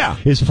now. Yeah.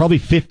 It's probably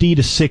 50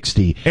 to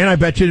 60. And I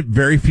bet you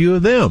very few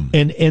of them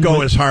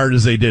go as hard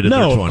as they did in their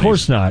 20s. No, of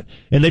course not.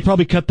 And they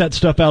probably cut that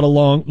stuff out a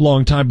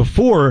long time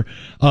before,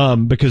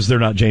 because they're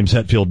not James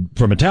Hetfield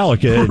from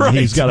Metallica. Right. And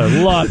he's got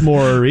a lot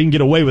more, he can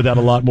get away with that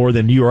a lot more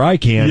than you or I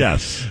can.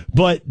 Yes.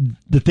 But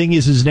the thing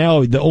is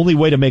now the only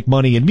way to make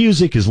money in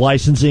music is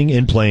licensing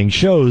and playing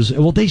shows.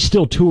 Well, they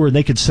still tour and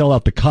they could sell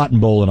out the Cotton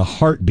Bowl in a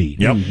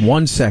heartbeat. Yep.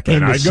 1 second.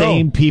 And the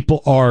same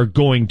people are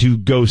going to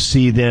go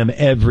see them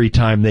every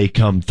time they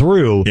come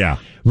through. Yeah.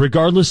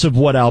 Regardless of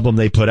what album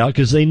they put out,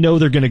 because they know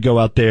they're going to go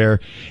out there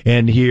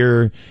and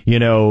hear,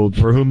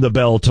 For Whom the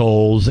Bell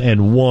Tolls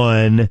and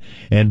One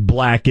and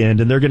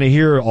Blackened, and they're going to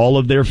hear all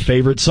of their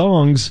favorite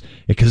songs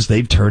because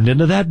they've turned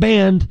into that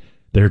band.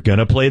 They're going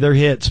to play their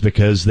hits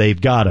because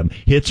they've got them.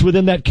 Hits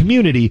within that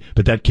community,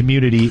 but that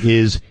community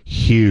is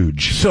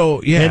huge.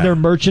 So, yeah. And their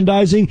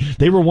merchandising,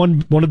 they were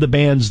one of the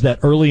bands that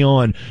early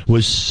on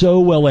was so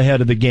well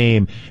ahead of the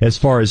game as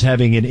far as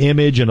having an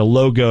image and a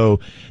logo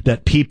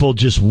that people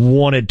just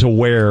wanted to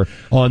wear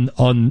on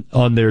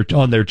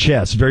their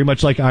chests. Very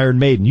much like Iron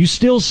Maiden. You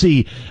still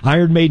see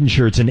Iron Maiden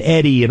shirts and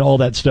Eddie and all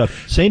that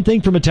stuff. Same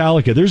thing for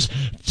Metallica. There's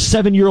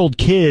 7-year-old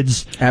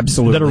kids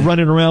Absolutely. that are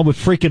running around with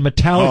freaking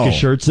Metallica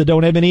shirts that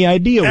don't have any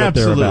idea what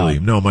they're about.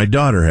 No, my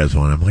daughter has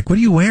one. I'm like, what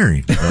are you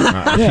wearing?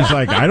 She's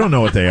like, I don't know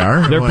what they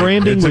are. Their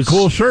branding it's was a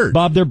cool shirt.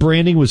 Bob, their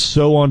branding was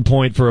so on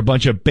point for a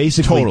bunch of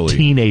basically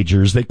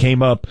teenagers that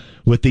came up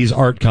with these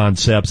art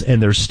concepts,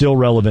 and they're still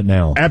relevant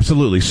now.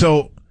 Absolutely.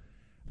 So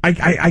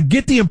I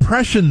get the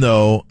impression,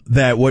 though,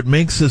 that what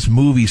makes this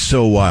movie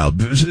so wild,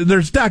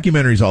 there's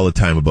documentaries all the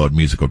time about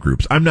musical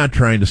groups. I'm not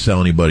trying to sell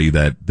anybody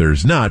that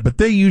there's not, but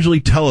they usually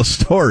tell a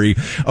story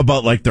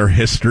about like their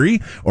history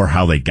or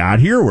how they got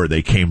here, where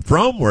they came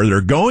from, where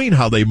they're going,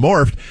 how they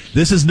morphed.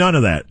 This is none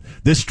of that.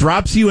 This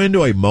drops you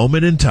into a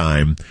moment in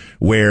time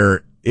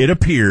where it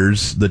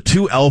appears the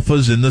two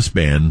alphas in this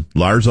band,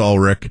 Lars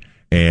Ulrich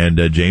and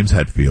James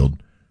Hetfield,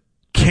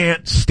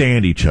 can't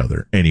stand each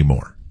other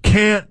anymore.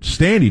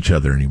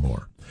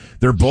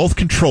 They're both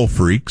control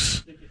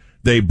freaks.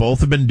 They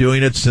both have been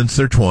doing it since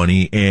they're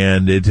 20,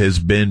 and it has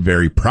been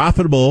very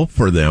profitable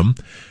for them.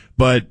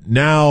 But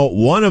now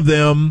one of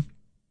them,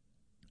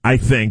 I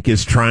think,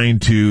 is trying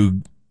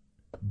to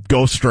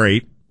go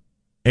straight,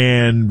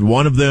 and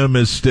one of them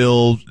is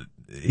still,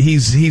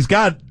 he's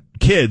got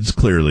kids,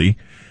 clearly,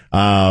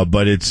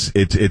 but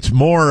it's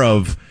more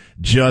of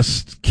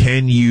just,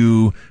 can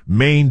you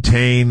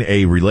maintain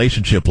a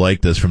relationship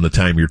like this from the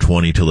time you're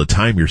 20 till the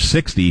time you're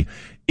 60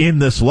 in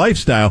this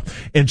lifestyle?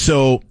 And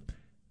so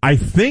I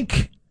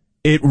think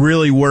it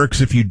really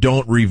works if you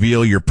don't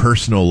reveal your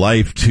personal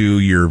life to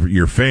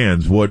your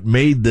fans. What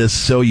made this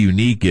so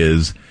unique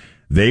is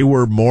they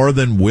were more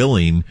than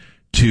willing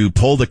to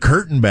pull the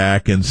curtain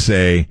back and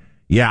say,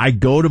 yeah, I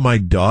go to my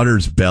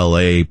daughter's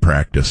ballet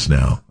practice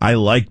now. I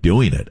like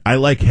doing it. I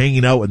like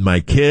hanging out with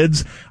my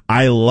kids.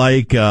 I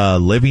like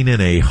living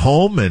in a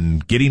home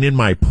and getting in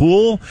my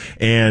pool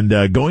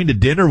and going to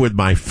dinner with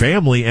my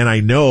family. And I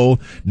know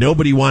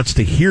nobody wants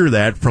to hear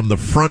that from the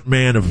front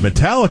man of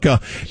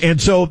Metallica. And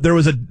so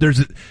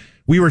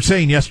we were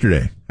saying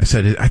yesterday, I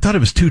said, I thought it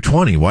was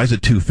 220. Why is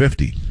it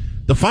 250?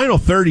 The final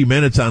 30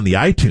 minutes on the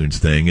iTunes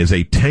thing is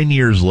a 10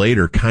 years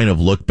later kind of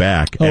look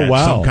back at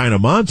some kind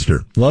of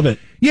monster. Love it.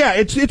 Yeah,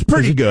 it's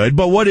pretty good.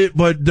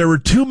 But there were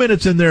 2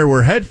 minutes in there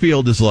where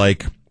Hetfield is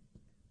like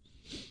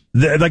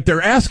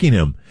they're asking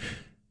him,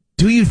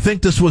 do you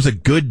think this was a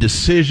good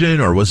decision,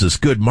 or was this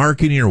good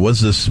marketing, or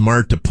was this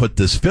smart to put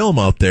this film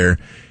out there?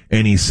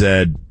 And he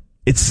said,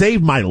 it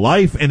saved my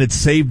life and it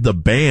saved the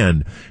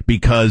band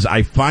because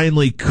I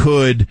finally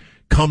could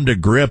come to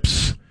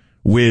grips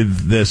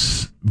with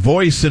this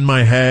voice in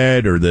my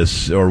head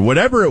or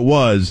whatever it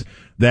was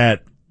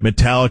that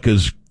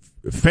Metallica's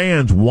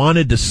fans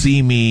wanted to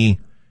see me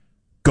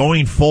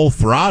going full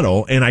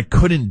throttle, and I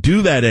couldn't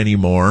do that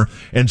anymore.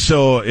 And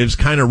so it's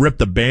kind of ripped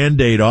the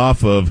Band-Aid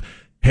off of,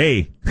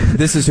 hey,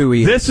 this is who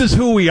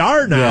we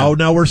are now. Yeah.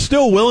 Now we're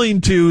still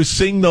willing to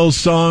sing those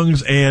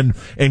songs and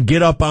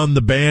get up on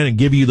the band and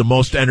give you the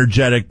most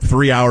energetic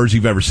 3 hours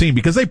you've ever seen,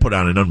 because they put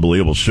on an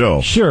unbelievable show.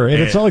 Sure,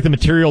 and it's not like the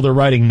material they're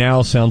writing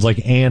now sounds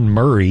like Anne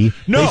Murray.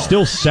 No. They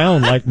still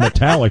sound like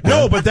Metallica.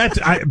 No, but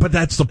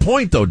that's the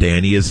point though,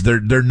 Danny, is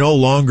they're no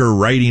longer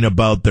writing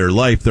about their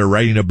life. They're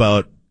writing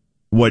about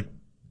what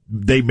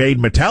they made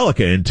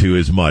Metallica into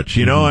as much,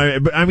 you know?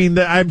 I mean,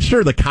 I'm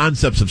sure the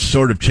concepts have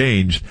sort of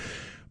changed,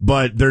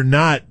 but they're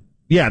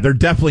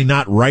definitely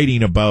not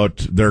writing about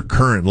their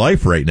current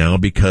life right now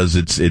because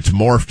it's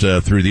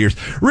morphed through the years.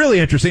 Really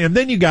interesting. And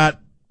then you got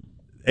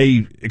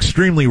a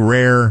extremely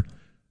rare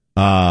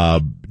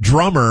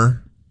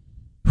drummer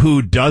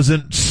who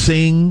doesn't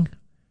sing,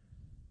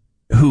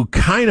 who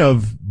kind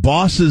of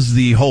bosses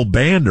the whole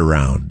band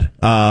around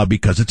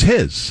because it's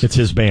his. It's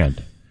his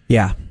band.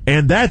 Yeah.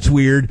 And that's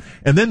weird.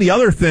 And then the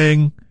other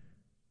thing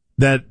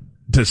that,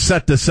 to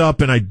set this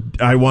up, and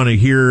I want to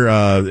hear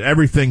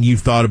everything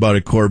you've thought about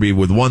it, Corby,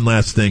 with one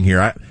last thing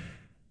here.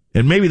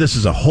 And maybe this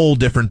is a whole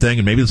different thing,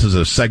 and maybe this is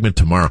a segment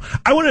tomorrow.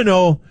 I want to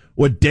know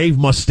what Dave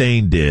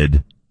Mustaine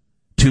did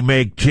to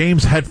make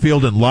James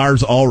Hetfield and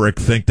Lars Ulrich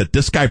think that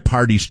this guy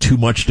parties too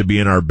much to be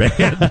in our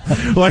band.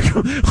 like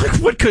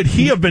what could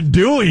he have been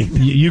doing?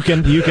 You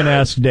can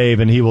ask Dave,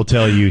 and he will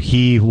tell you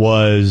he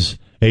was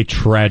a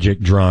tragic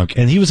drunk,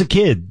 and he was a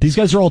kid. These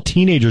guys are all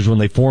teenagers when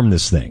they formed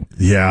this thing.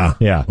 Yeah.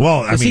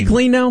 Well, is he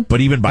clean now?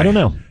 But I don't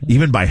know.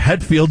 Even by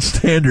Hetfield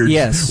standards,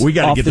 yes, we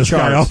got to get this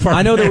guy off our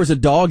I know band. there was a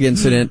dog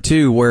incident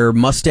too, where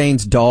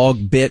Mustaine's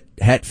dog bit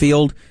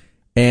Hetfield,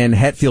 and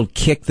Hetfield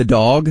kicked the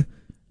dog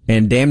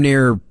and damn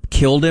near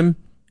killed him.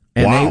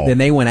 And then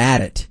they went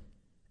at it,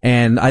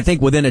 and I think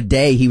within a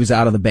day he was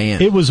out of the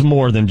band. It was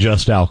more than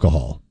just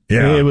alcohol.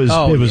 Yeah. It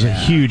was a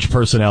huge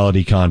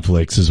personality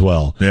conflicts as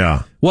well.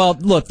 Yeah. Well,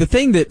 look, the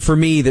thing that for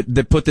me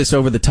that put this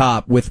over the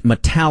top with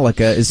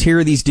Metallica is here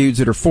are these dudes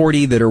that are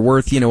 40 that are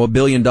worth, $1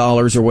 billion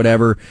or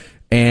whatever,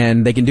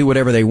 and they can do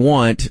whatever they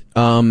want,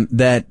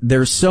 that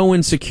they're so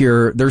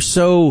insecure, they're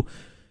so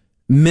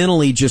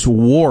mentally just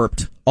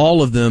warped,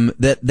 all of them,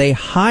 that they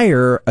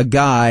hire a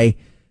guy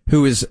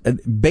who is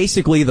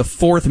basically the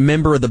fourth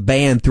member of the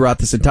band throughout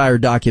this entire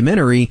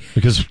documentary.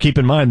 Because keep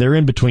in mind, they're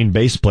in between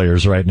bass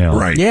players right now.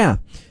 Right. Yeah.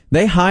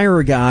 They hire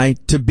a guy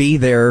to be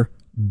their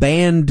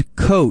band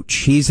coach.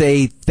 He's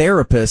a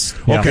therapist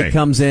that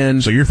comes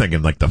in. So you're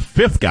thinking like the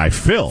fifth guy,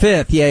 Phil.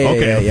 Fifth, yeah.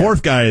 Okay, the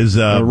fourth guy is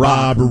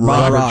Bob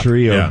Rock.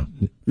 Trio. Yeah.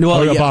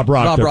 Bob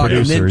Rock, the producer,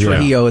 and then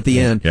Trujillo at the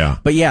end. Yeah.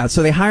 But yeah,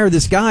 so they hire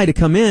this guy to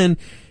come in,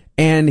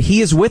 and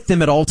he is with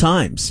them at all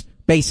times,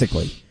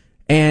 basically.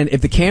 And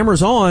if the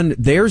camera's on,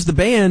 there's the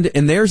band,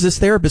 and there's this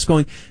therapist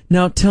going,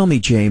 now tell me,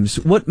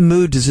 James, what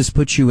mood does this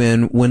put you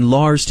in when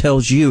Lars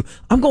tells you?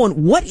 I'm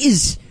going, what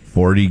is...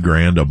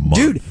 $40,000 a month.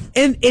 Dude,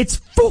 and it's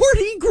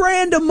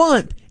 $40,000 a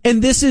month.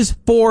 And this is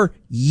for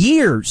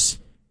years.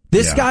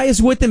 This guy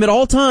is with them at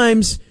all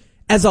times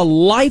as a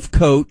life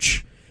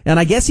coach. And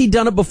I guess he'd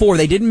done it before.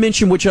 They didn't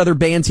mention which other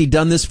bands he'd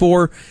done this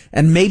for.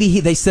 And maybe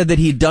they said that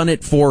he'd done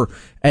it for,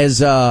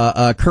 as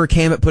Kirk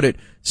Hammett put it,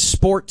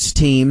 sports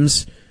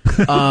teams.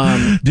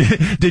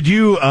 Did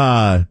you,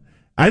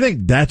 I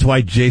think that's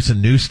why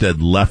Jason Newsted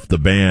left the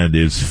band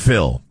is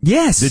Phil.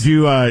 Yes. Did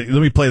you, let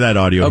me play that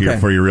audio here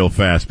for you real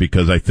fast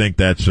because I think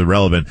that's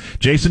relevant.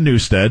 Jason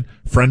Newsted,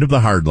 friend of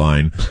the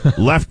Hardline,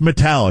 left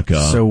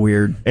Metallica. So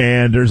weird.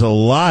 And there's a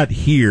lot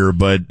here,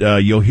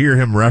 but you'll hear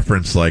him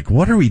reference like,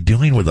 what are we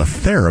doing with a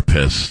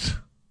therapist?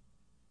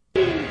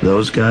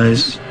 Those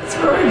guys, it's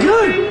very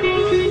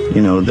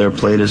good. Their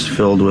plate is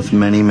filled with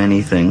many,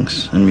 many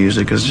things, and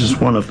music is just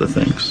one of the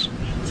things.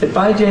 Say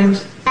bye,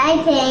 James.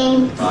 Bye,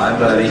 James. Bye,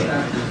 buddy.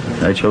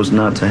 I chose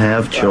not to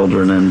have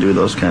children and do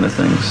those kind of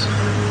things.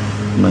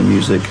 My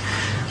music,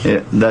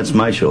 that's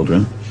my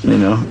children, you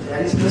know.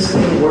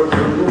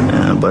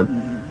 But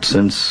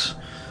since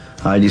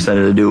I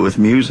decided to do it with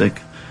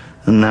music,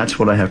 and that's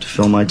what I have to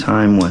fill my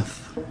time with.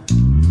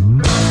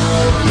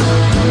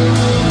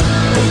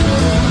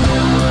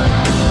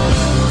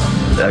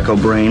 Echo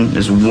Brain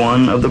is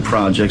one of the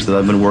projects that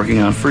I've been working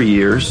on for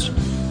years,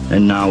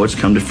 and now it's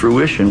come to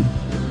fruition.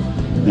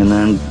 And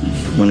then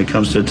when it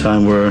comes to a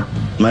time where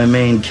my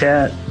main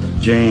cat,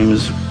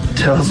 James,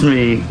 tells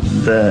me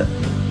that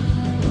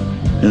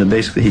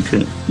basically he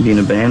couldn't be in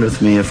a band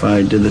with me if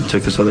I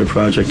took this other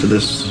project to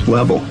this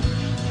level.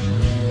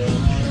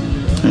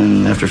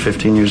 And after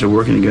 15 years of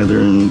working together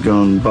and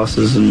going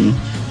buses and,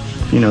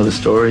 you know, the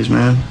stories,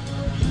 man,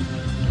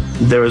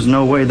 there was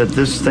no way that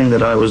this thing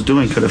that I was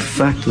doing could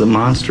affect the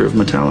monster of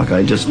Metallica.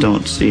 I just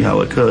don't see how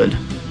it could.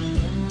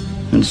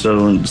 And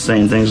so in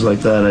saying things like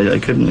that, I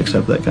couldn't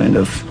accept that kind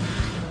of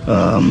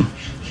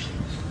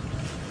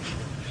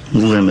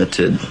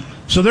limited.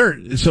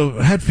 So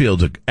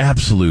Hetfield's an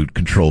absolute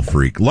control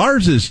freak.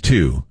 Lars is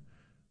too.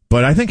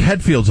 But I think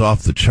Hetfield's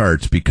off the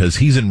charts because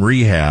he's in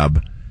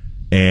rehab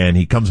and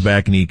he comes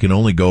back and he can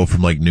only go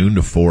from like noon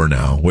to 4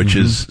 now, which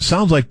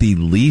sounds like the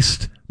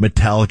least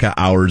Metallica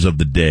hours of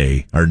the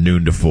day are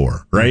noon to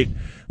 4, right?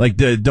 Like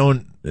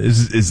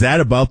is that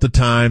about the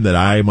time that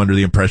I'm under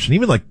the impression,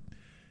 even like,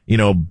 you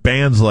know,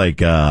 bands like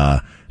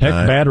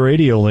Bad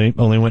Radio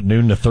only went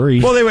noon to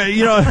 3. Well, they would,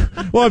 you know,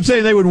 well, I'm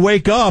saying they would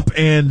wake up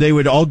and they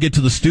would all get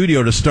to the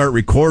studio to start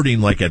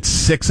recording like at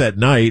 6 at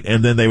night,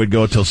 and then they would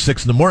go till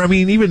 6 in the morning. I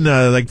mean, even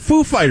like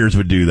Foo Fighters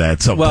would do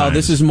that sometimes. Well,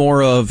 this is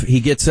more of he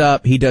gets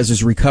up, he does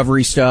his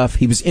recovery stuff.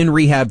 He was in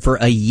rehab for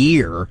a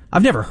year.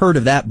 I've never heard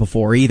of that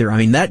before either. I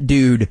mean, that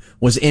dude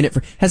was in it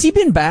for. Has he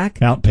been back?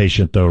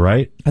 Outpatient though,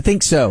 right? I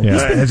think so. Yeah.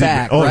 He's been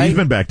back. Right? He's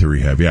been back to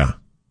rehab. Yeah.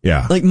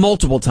 Yeah. Like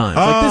multiple times.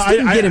 Like this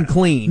didn't get him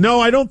clean.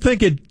 No, I don't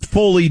think it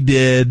fully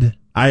did.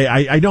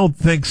 I don't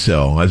think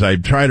so. As I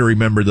try to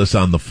remember this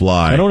on the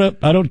fly,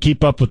 I don't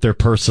keep up with their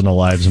personal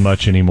lives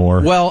much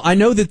anymore. Well, I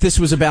know that this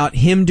was about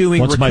him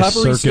doing Once recovery my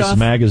Circus stuff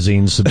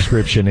magazine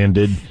subscription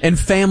ended, and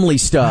family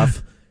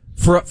stuff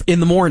in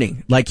the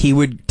morning. Like he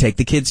would take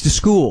the kids to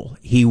school,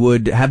 he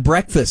would have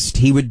breakfast,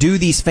 he would do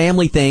these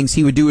family things,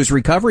 he would do his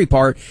recovery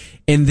part,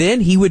 and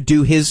then he would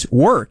do his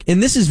work.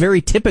 And this is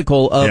very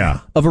typical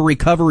of a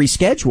recovery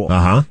schedule.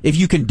 If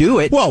you can do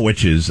it. Well,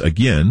 which is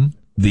again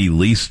the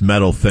least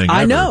metal thing ever.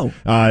 I know.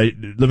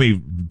 Let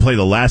me play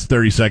the last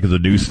 30 seconds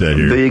of Newstead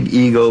here. Big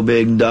ego,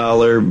 big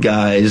dollar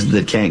guys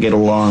that can't get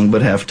along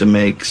but have to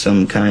make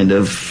some kind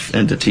of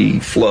entity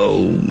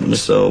flow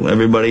so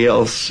everybody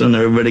else and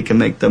everybody can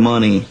make the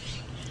money.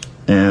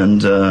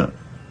 And I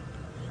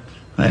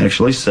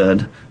actually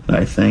said,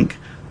 I think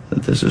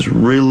that this is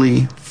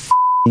really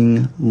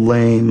f***ing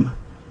lame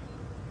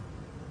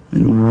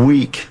and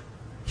weak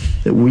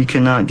that we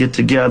cannot get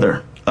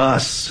together,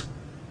 us.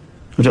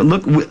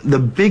 Look, the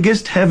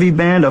biggest heavy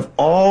band of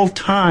all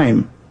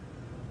time,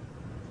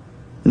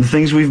 and the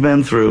things we've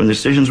been through and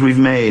decisions we've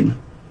made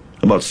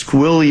about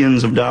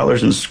squillions of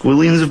dollars and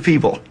squillions of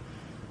people.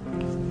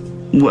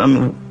 I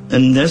mean,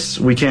 and this,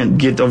 we can't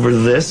get over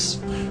this.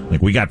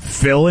 Like we got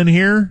Phil in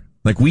here.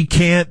 Like we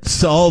can't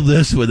solve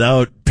this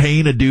without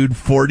paying a dude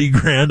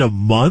 $40,000 a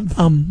month.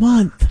 A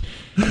month.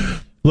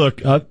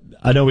 Look,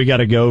 I know we got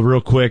to go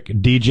real quick.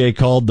 DJ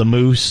called the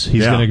Moose.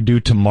 He's going to do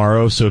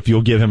tomorrow. So if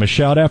you'll give him a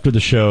shout after the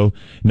show.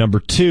 Number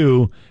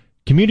 2,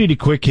 Community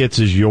Quick Hits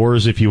is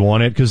yours if you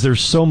want it, because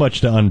there's so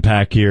much to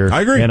unpack here.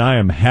 I agree. And I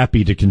am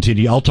happy to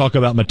continue. I'll talk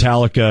about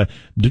Metallica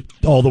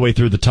all the way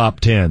through the top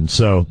 10.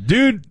 So,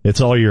 dude, it's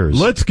all yours.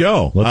 Let's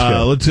go.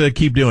 Let's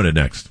keep doing it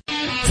next.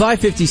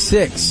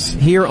 5:56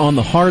 here on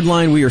the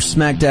Hardline. We are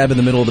smack dab in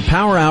the middle of the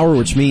power hour,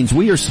 which means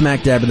we are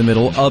smack dab in the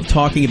middle of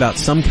talking about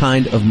some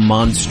kind of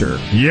monster.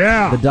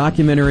 Yeah. The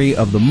documentary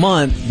of the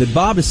month that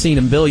Bob has seen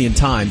a billion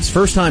times.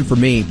 First time for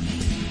me.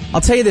 I'll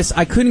tell you this,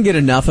 I couldn't get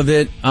enough of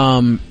it.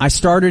 I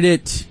started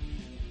it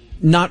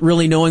not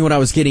really knowing what I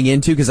was getting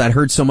into because I'd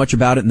heard so much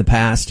about it in the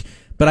past,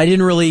 but I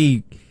didn't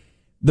really,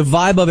 the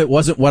vibe of it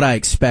wasn't what I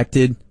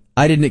expected.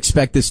 I didn't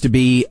expect this to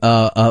be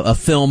a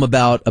film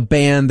about a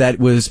band that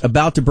was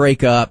about to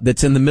break up,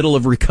 that's in the middle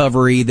of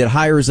recovery, that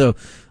hires a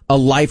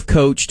life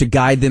coach to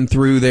guide them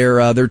through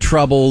their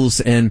troubles.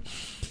 And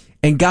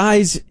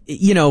guys,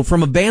 you know,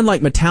 from a band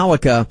like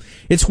Metallica,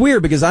 it's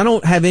weird because I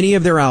don't have any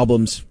of their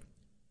albums,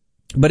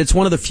 but it's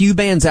one of the few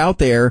bands out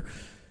there,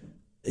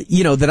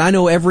 you know, that I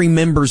know every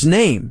member's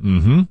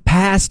name,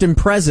 past and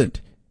present.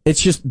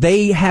 It's just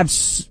they have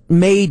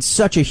made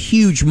such a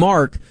huge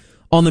mark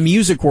on the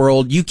music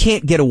world, you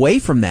can't get away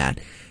from that.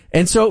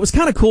 And so it was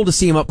kind of cool to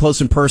see him up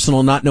close and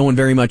personal, not knowing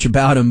very much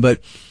about him.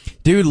 But,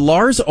 dude,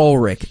 Lars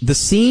Ulrich, the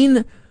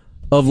scene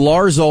of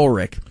Lars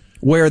Ulrich,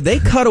 where they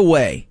cut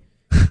away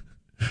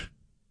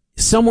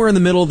somewhere in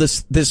the middle of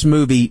this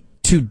movie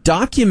to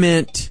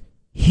document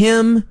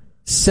him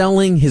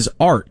selling his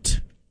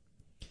art.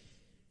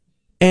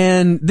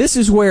 And this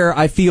is where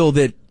I feel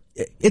that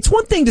it's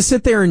one thing to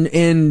sit there and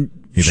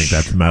you think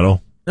that's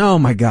metal? Oh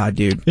my God,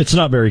 dude. It's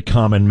not very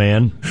common,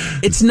 man.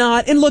 It's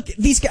not. And look,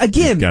 these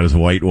again. He's got his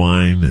white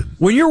wine.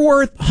 When you're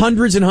worth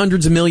hundreds and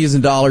hundreds of millions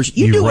of dollars,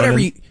 you do whatever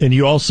you. And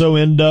you also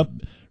end up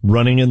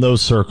running in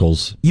those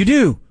circles. You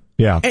do.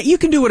 Yeah. And you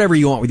can do whatever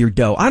you want with your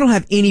dough. I don't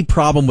have any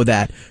problem with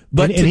that.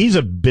 But and he's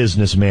a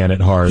businessman at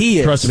heart. He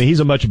is. Trust me, he's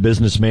a much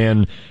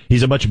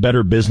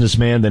better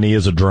businessman than he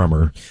is a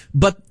drummer.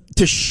 But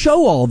to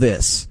show all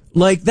this,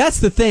 like, that's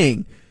the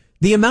thing.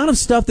 The amount of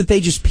stuff that they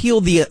just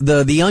peel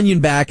the onion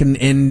back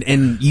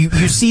and you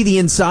see the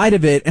inside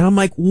of it, and I'm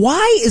like,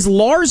 why is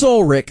Lars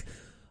Ulrich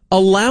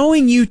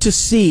allowing you to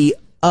see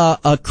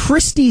a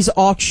Christie's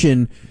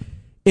auction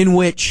in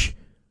which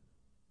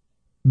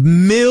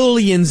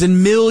millions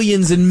and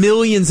millions and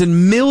millions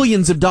and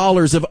millions of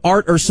dollars of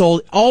art are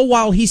sold, all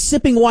while he's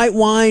sipping white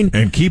wine?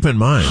 And keep in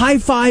mind,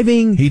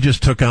 high-fiving. He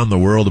just took on the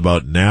world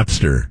about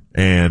Napster,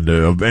 and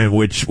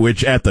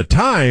which at the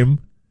time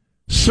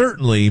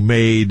certainly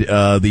made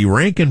the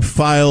rank and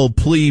file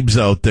plebes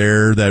out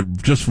there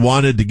that just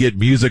wanted to get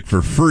music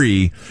for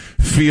free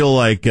feel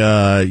like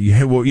why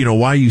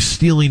are you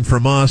stealing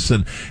from us?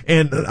 And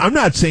I'm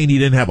not saying he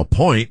didn't have a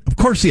point. Of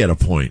course he had a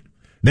point.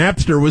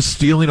 Napster was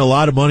stealing a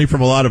lot of money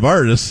from a lot of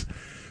artists,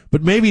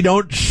 but maybe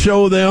don't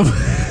show them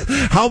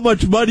how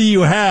much money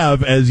you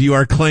have as you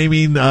are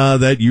claiming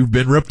that you've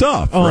been ripped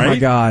off. Oh, right? my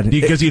God.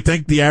 Because you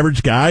think the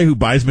average guy who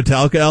buys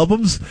Metallica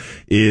albums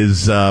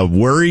is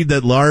worried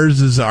that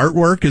Lars'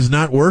 artwork is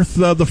not worth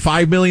the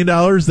 $5 million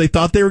they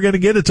thought they were going to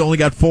get. It's only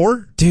got $4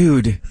 million?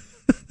 Dude.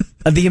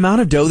 The amount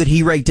of dough that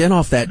he raked in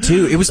off that,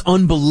 too, it was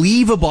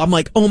unbelievable. I'm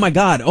like, oh, my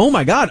God,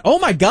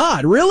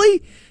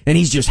 really? And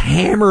he's just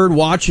hammered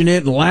watching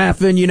it and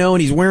laughing,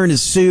 and he's wearing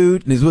his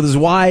suit, and he's with his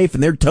wife,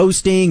 and they're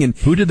toasting. And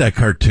who did that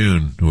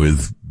cartoon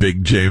with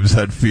Big James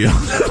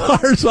Hetfield?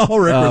 Lars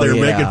Ulrich, where they're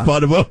making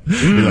fun of him?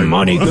 Like,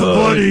 money good.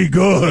 Money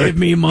good. Give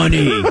me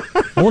money.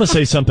 I want to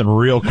say something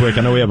real quick.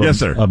 I know we have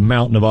a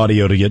mountain of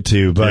audio to get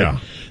to, but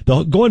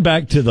going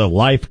back to the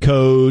life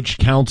coach,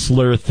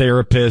 counselor,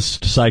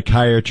 therapist,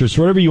 psychiatrist,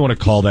 whatever you want to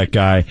call that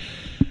guy,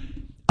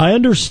 I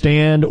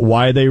understand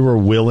why they were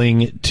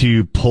willing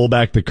to pull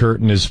back the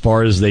curtain as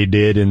far as they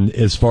did, and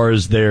as far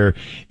as their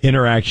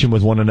interaction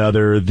with one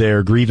another,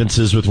 their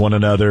grievances with one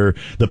another,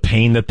 the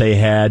pain that they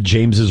had,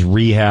 James's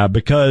rehab,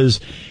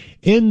 because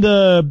in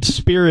the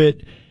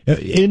spirit,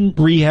 in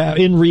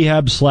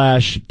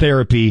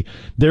rehab/therapy,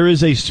 there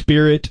is a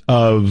spirit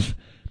of,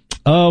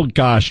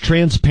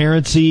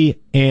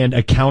 transparency and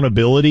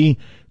accountability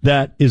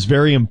that is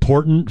very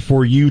important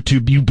for you to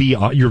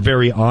you're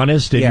very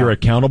honest and you're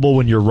accountable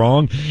when you're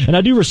wrong. And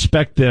I do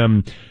respect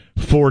them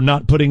for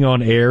not putting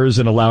on airs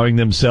and allowing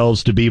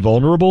themselves to be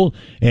vulnerable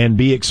and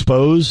be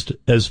exposed,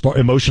 as far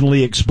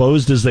emotionally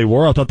exposed as they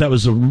were. I thought that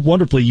was a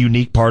wonderfully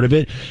unique part of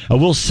it. I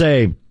will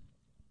say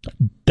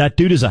that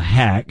dude is a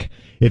hack.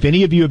 If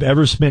any of you have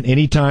ever spent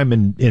any time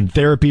in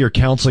therapy or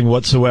counseling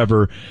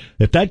whatsoever,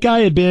 if that guy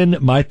had been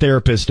my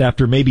therapist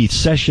after maybe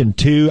session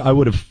 2, I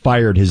would have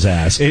fired his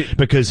ass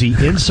because he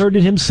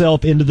inserted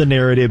himself into the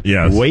narrative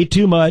way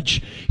too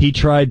much. He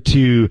tried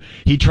to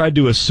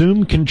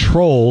assume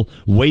control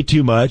way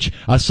too much.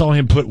 I saw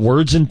him put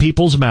words in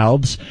people's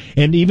mouths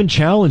and even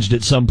challenged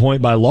at some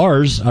point by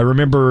Lars. If I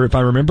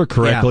remember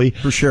correctly,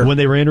 for sure, when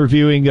they were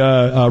interviewing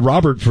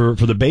Robert for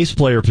the bass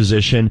player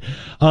position,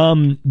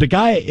 the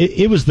guy,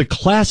 it was the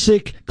classic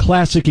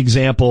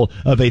example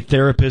of a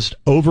therapist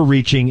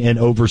overreaching and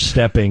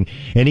overstepping,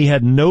 and he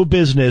had no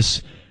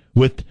business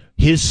with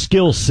his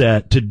skill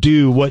set to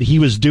do what he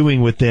was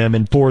doing with them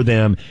and for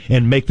them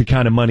and make the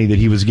kind of money that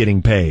he was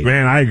getting paid.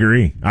 Man, I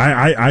agree.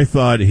 I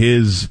thought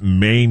his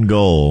main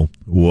goal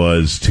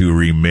was to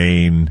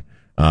remain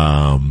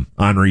on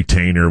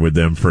retainer with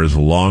them for as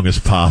long as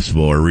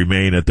possible, or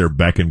remain at their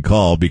beck and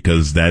call,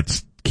 because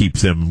that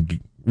keeps him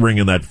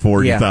ringing that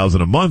 $40,000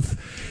 a month.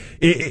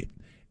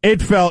 It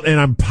felt, and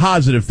I'm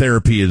positive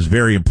therapy is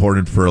very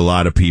important for a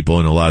lot of people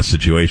in a lot of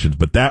situations,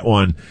 but that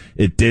one,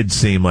 it did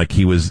seem like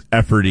he was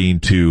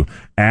efforting to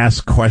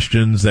ask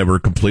questions that were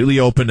completely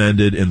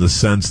open-ended, in the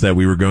sense that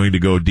we were going to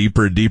go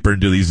deeper and deeper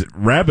into these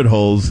rabbit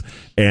holes,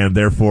 and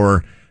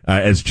therefore,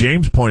 as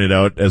James pointed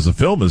out as the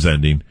film is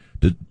ending,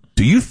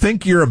 do you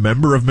think you're a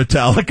member of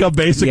Metallica,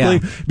 basically?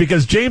 Yeah.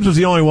 Because James was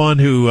the only one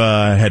who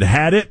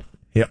had it.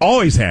 He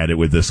always had it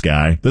with this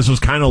guy. This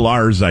was kind of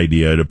Lars'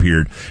 idea, it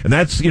appeared. And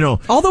that's,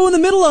 Although in the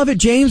middle of it,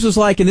 James was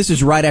like, and this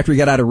is right after he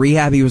got out of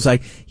rehab, he was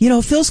like,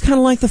 Phil's kind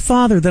of like the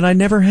father that I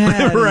never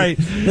had. Right.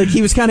 Like,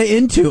 he was kind of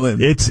into him.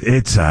 It's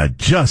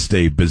just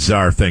a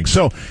bizarre thing.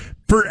 So,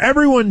 for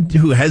everyone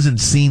who hasn't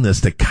seen this,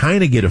 to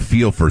kind of get a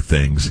feel for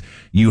things,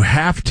 you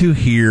have to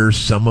hear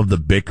some of the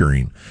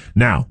bickering.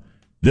 Now,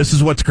 this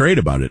is what's great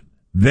about it.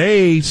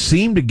 They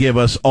seem to give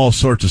us all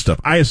sorts of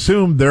stuff. I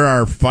assume there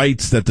are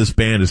fights that this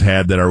band has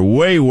had that are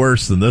way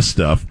worse than this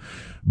stuff,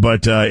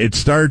 but it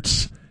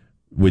starts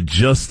with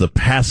just the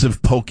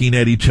passive poking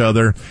at each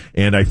other.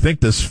 And I think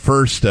this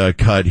first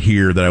cut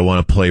here that I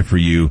want to play for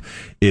you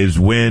is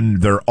when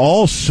they're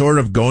all sort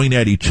of going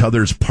at each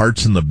other's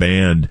parts in the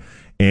band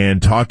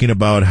and talking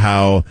about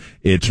how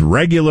it's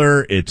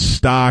regular, it's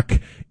stock,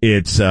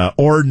 It's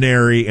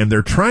ordinary, and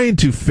they're trying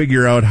to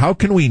figure out how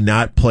can we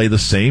not play the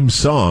same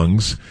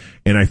songs,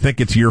 and I think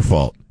it's your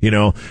fault,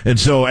 And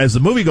so as the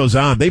movie goes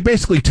on, they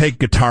basically take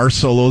guitar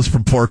solos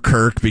from poor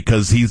Kirk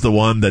because he's the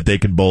one that they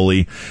can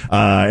bully.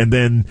 And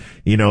then,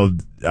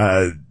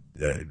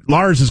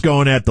 Lars is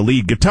going at the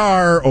lead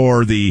guitar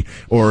or the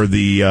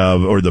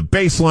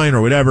bass line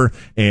or whatever,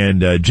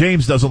 and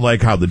James doesn't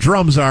like how the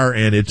drums are,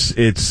 and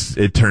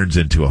it turns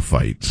into a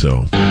fight.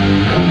 So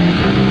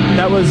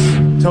that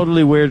was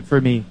totally weird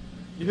for me.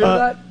 You hear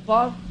that,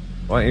 Bob?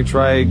 Why don't you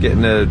try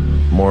getting a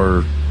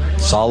more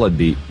solid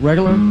beat?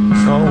 Regular?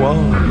 Oh,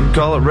 well, you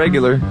call it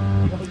regular.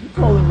 You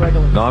call it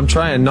regular. No, I'm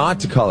trying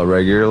not to call it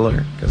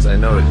regular because I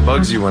know it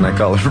bugs you when I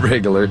call it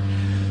regular.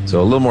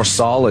 So a little more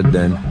solid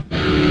then.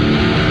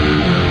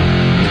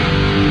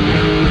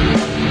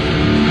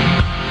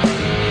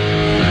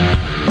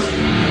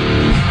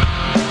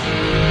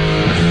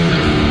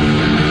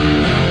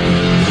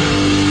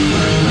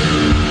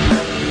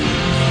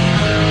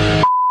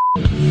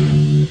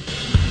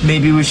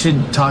 Maybe we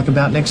should talk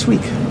about next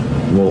week.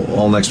 Well,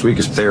 all next week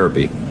is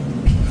therapy.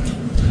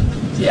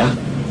 Yeah.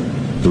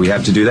 Do we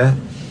have to do that?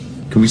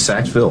 Can we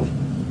sack Phil?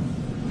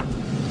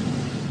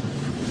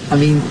 I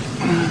mean,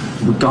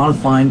 we're gonna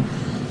find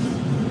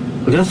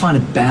a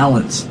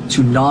balance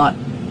to not,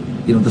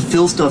 the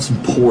Phil stuff's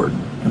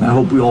important, and I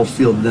hope we all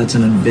feel that that's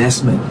an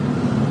investment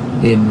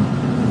in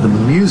the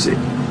music.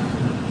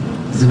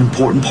 It's an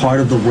important part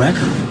of the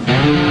record.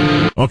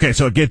 Okay,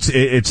 so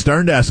it's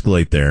starting to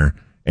escalate there,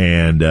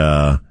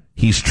 and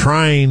he's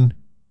trying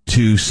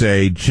to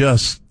say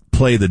just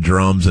play the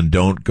drums and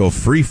don't go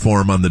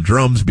freeform on the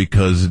drums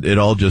because it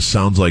all just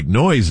sounds like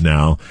noise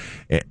now.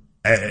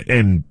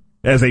 And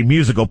as a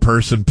musical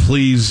person,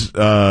 please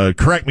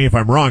correct me if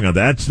I'm wrong on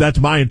that. That's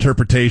my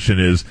interpretation.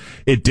 Is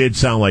it did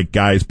sound like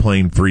guys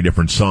playing 3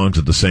 different songs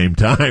at the same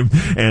time,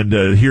 and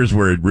here's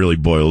where it really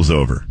boils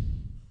over.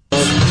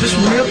 Just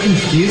real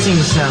confusing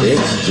sound.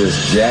 It's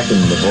just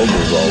jacking the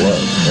vocals all up.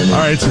 All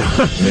right, so,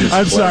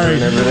 I'm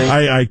sorry.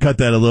 I cut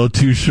that a little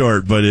too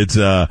short, but it's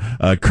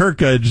Kirk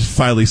just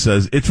finally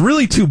says it's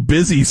really too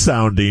busy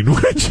sounding,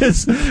 which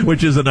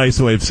is a nice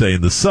way of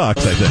saying this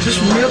sucks. I think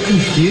just real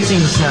confusing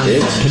sound.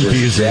 It's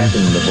just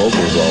jacking the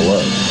vocals all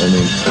up. I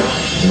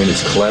mean,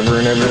 it's clever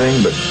and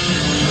everything, but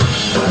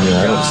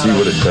I don't see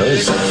what it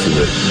does to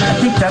it. I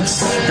think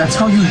that's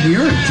how you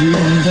hear it, dude.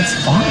 I mean, that's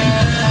fine.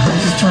 I'm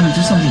just trying to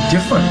do something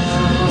different.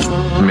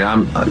 I mean,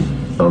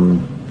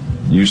 I'm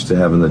used to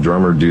having the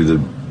drummer do the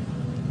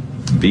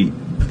beat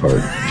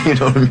part. You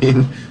know what I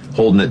mean?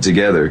 Holding it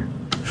together.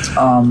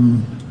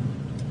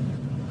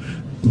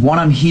 What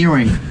I'm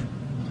hearing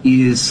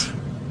is.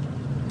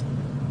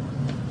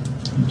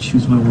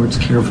 Choose my words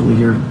carefully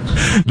here.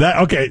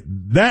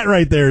 That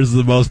right there is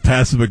the most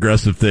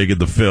passive-aggressive thing in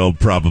the film,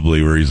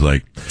 probably, where he's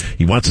like,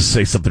 he wants to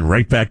say something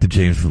right back to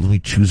James, but let me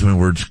choose my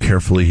words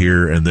carefully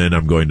here, and then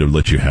I'm going to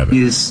let you have it.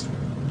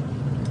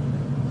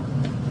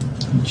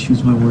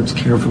 Choose my words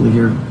carefully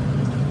here.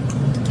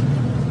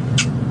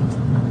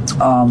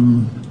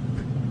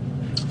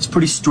 It's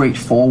pretty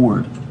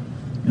straightforward.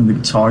 The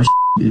guitar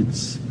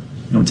it's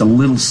a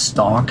little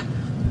stock,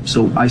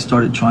 so I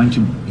started trying to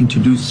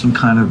introduce some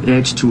kind of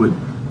edge to it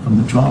from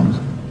the drums.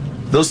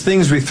 Those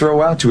things we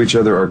throw out to each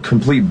other are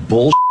complete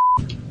bullshit.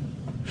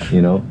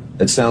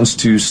 It sounds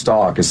too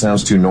stock. It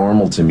sounds too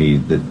normal to me.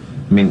 You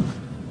know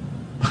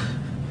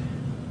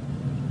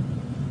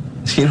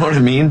what I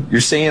mean?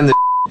 You're saying that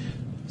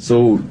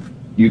so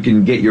you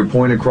can get your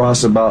point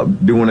across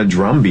about doing a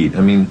drum beat.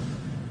 I mean,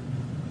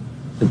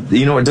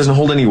 it doesn't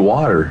hold any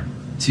water.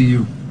 To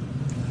you.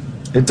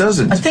 It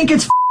doesn't. I think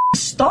it's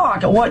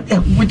stock.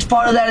 Which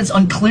part of that is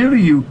unclear to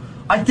you?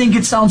 I think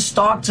it sounds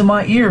stock to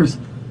my ears.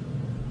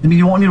 I mean,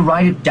 you want me to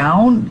write it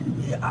down?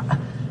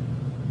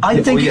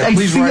 I think it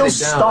feels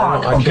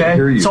stock, I can't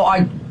hear you. So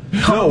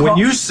when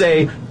you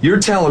say, you're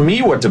telling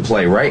me what to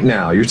play right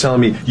now. You're telling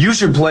me you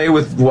should play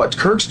with what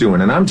Kirk's doing,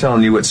 and I'm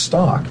telling you it's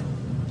stock.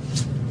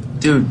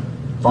 Dude,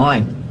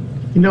 fine.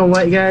 You know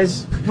what,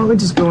 guys? Why don't we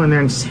just go in there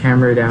and just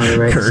hammer it out,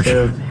 right? Instead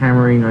of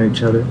hammering on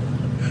each other.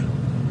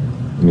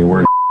 I mean,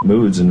 we're in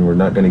moods, and we're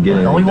not going to get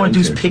anything. All you want to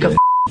do is pick a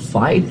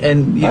fight,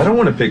 and... I don't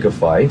want to pick a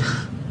fight.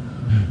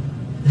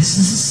 This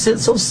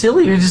is so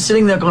silly. You're just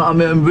sitting there going,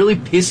 I'm in a really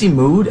pissy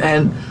mood,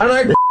 and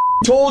I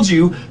told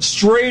you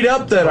straight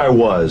up that I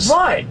was.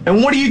 Right.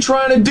 And what are you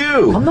trying to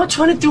do? I'm not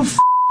trying to do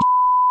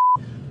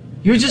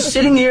You're just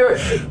sitting here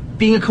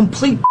being a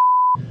complete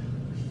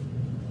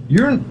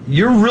You're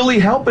really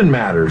helping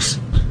matters.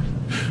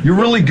 You're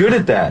really good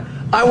at that.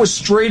 I was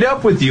straight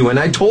up with you, and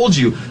I told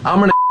you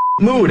I'm in a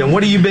mood, and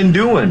what have you been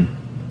doing?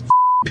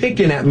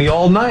 Picking at me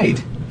all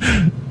night.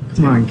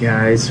 Come on,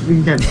 guys.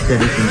 We got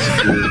better things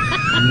to do.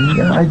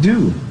 Yeah, I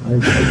do. I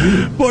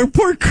do.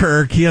 Poor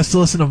Kirk. He has to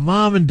listen to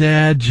Mom and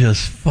Dad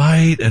just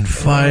fight and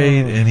fight.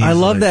 And I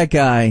love that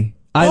guy.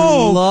 I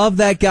love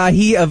that guy.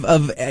 He's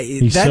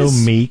so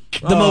meek.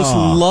 The most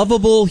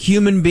lovable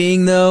human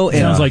being, though.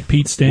 Sounds like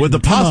Pete Stanton. With the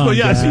possible,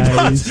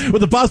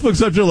 with the possible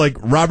exception of like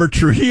Robert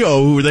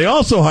Trujillo, who they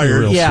also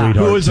hired,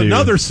 who is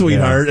another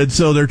sweetheart, and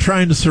so they're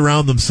trying to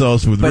surround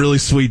themselves with really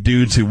sweet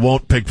dudes who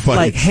won't pick fights.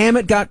 Like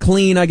Hammett got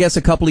clean, I guess,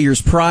 a couple of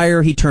years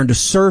prior. He turned to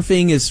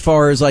surfing as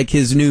far as like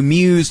his new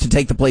muse to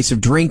take the place of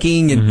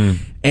drinking,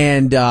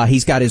 and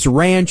he's got his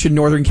ranch in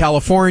Northern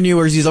California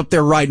where he's up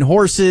there riding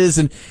horses,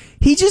 and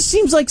he just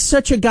seems like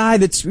such a guy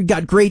that's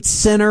got great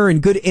center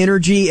and good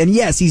energy. And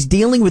yes, he's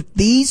dealing with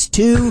these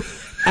two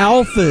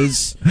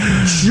alphas,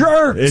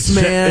 jerks,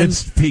 man.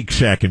 It's peak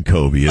Shaq and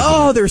Kobe, isn't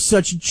it? They're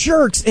such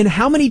jerks. And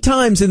how many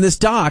times in this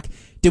doc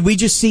did we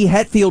just see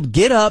Hetfield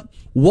get up,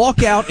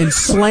 walk out, and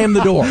slam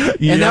the door?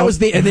 And that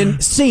was and then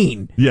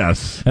scene.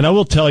 Yes. And I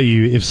will tell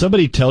you, if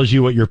somebody tells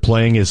you what you're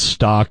playing is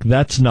stock,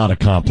 that's not a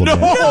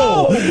compliment.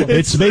 No!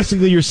 It's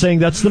basically you're saying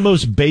that's the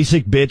most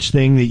basic bitch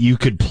thing that you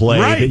could play,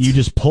 that you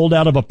just pulled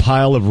out of a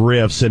pile of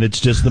riffs, and it's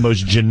just the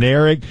most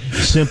generic,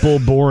 simple,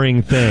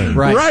 boring thing.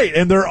 Right.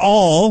 And they're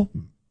all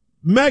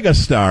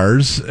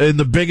megastars in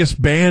the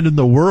biggest band in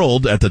the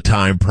world at the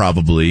time,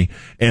 probably.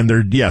 And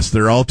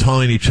they're all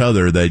telling each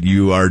other that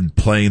you are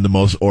playing the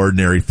most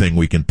ordinary thing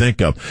we can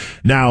think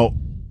of. Now,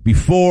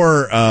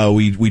 before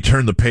we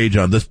turn the page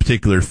on this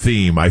particular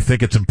theme, I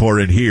think it's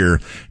important here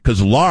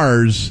because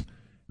Lars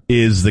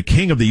is the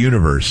king of the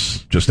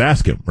universe. Just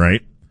ask him,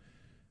 right?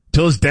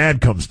 Till his dad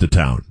comes to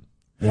town.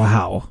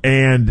 Wow.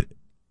 And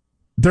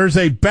there's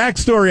a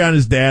backstory on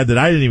his dad that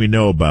I didn't even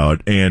know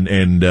about, and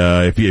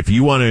if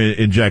you want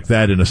to inject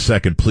that in a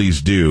second,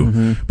 please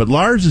do. But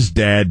Lars's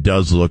dad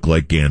does look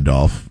like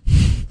Gandalf,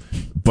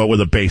 but with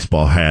a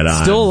baseball hat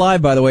on. Still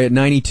alive, by the way, at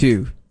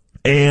 92.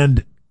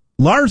 And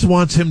Lars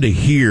wants him to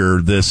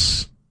hear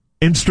this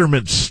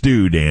instrument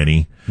stew,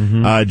 Danny.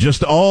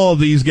 Just all of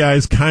these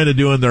guys kind of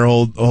doing their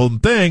whole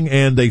thing,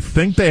 and they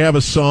think they have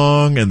a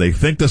song, and they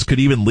think this could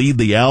even lead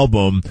the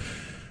album.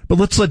 But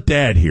let's let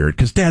Dad hear it,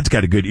 because Dad's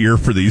got a good ear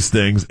for these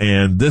things,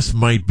 and this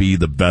might be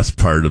the best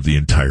part of the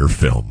entire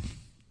film.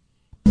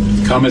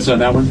 Comments on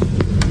that one?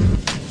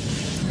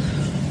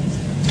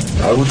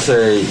 I would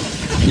say,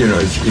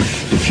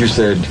 if you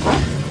said,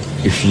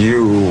 if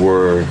you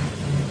were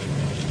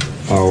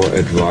our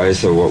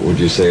advisor, what would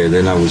you say?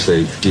 Then I would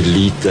say,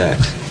 delete that.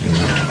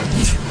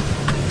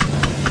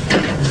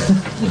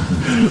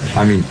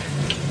 I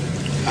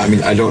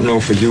mean, I don't know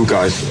for you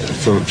guys.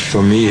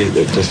 For me,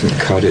 it doesn't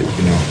cut it.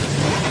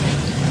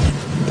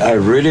 I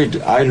really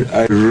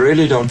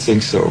don't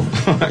think so.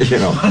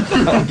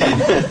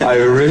 I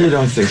really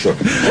don't think so.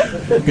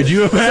 Could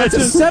you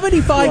imagine? It's a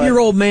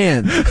 75-year-old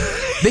man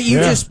that you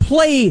just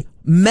play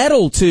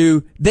metal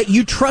to, that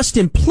you trust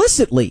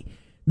implicitly.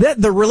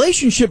 That the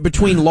relationship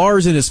between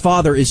Lars and his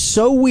father is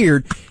so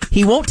weird.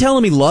 He won't tell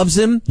him he loves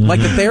him. Like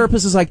the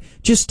therapist is like,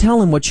 just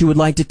tell him what you would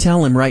like to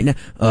tell him right now.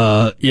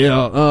 Well,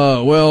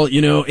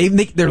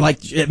 they're like,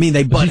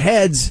 they butt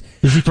heads.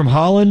 Is he from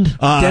Holland?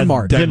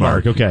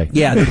 Denmark. Okay.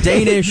 Yeah, they're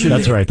Danish.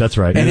 That's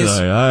right.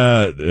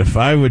 And if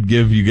I would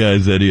give you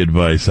guys any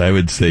advice, I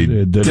would say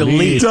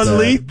delete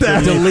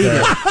that. Delete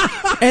it.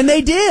 And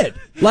they did.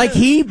 Like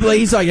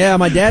he's like, yeah,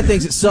 my dad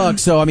thinks it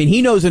sucks. So,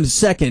 he knows in a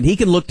second. He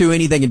can look through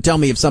anything and tell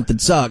me if something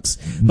sucks.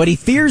 But he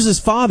fears his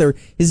father.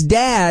 His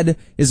dad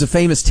is a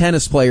famous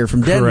tennis player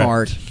from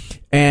Denmark. Correct.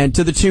 And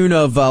to the tune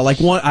of,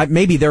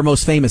 maybe their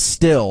most famous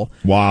still.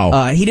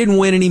 Wow. He didn't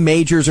win any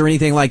majors or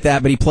anything like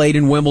that, but he played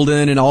in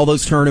Wimbledon and all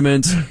those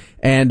tournaments.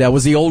 And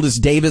was the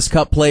oldest Davis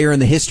Cup player in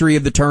the history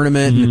of the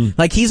tournament.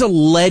 And, he's a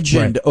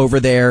legend over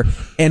there.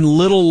 And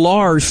little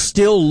Lars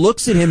still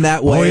looks at him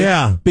that way. Oh,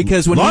 yeah.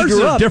 Because when Lars he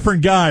grew up, is a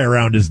different guy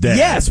around his dad.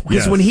 Yes,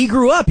 because when he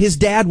grew up, his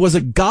dad was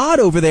a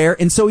god over there,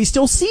 and so he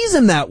still sees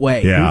him that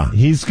way. Yeah.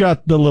 He's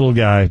got the little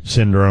guy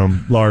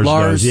syndrome, Lars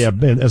does. Yeah,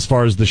 as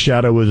far as the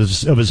shadow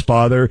of his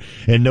father,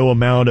 and no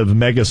amount of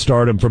mega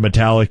stardom for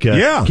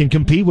Metallica can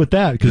compete with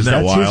that, because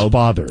that's his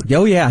father.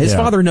 Oh, yeah. His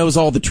father knows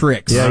all the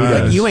tricks.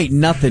 Yeah, you ain't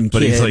nothing,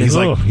 but kid.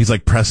 He's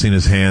like pressing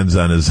his hands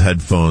on his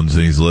headphones,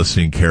 and he's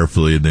listening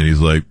carefully, and then he's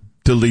like,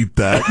 delete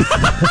that.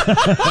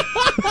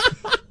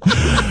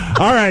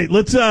 All right,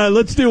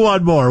 let's do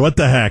one more. What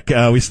the heck?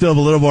 We still have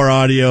a little more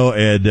audio,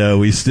 and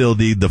we still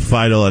need the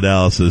final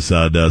analysis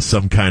on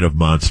Some Kind of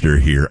Monster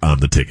here on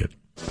The Ticket.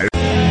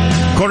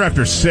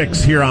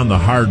 6:15 here on the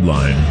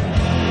Hardline.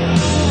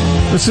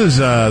 This is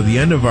the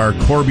end of our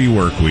Corby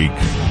work week.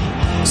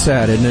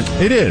 Sad, isn't it?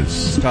 It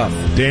is. It's tough.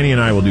 Danny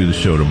and I will do the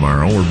show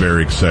tomorrow. We're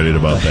very excited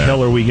about that. What the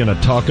hell are we going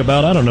to talk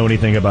about? I don't know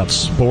anything about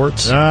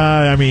sports. You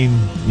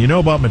know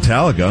about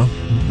Metallica.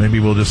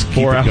 Maybe we'll just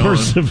keep 4 it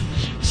hours going. of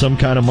Some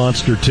Kind of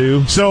Monster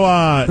 2. So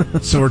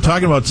we're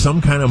talking about Some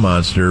Kind of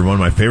Monster, one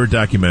of my favorite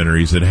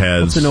documentaries. It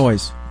has... What's the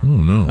noise? Oh,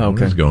 no.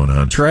 Okay. What's going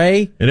on?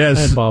 Trey? It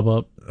has... And Bob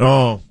up.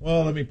 Oh,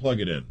 well, let me plug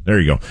it in. There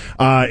you go.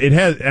 It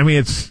has...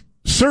 it's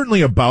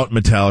certainly about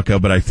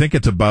Metallica, but I think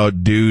it's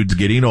about dudes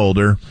getting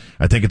older.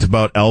 I think it's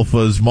about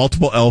alphas,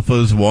 multiple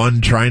alphas, one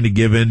trying to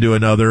give in to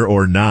another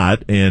or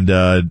not. And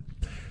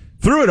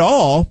through it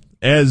all,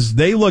 as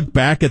they look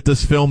back at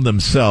this film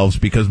themselves,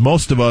 because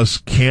most of us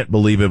can't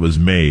believe it was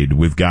made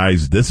with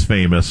guys this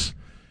famous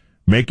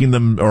making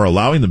them or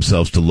allowing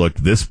themselves to look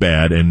this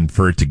bad and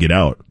for it to get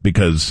out,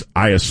 because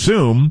I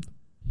assume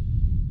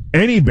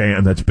any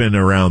band that's been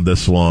around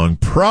this long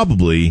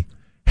probably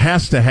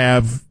has to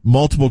have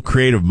multiple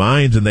creative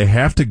minds and they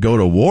have to go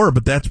to war,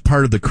 but that's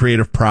part of the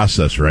creative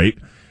process, right?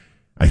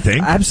 I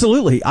think.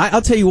 Absolutely.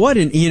 I'll tell you what,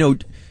 and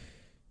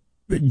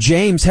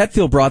James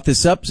Hetfield brought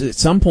this up at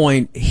some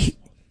point.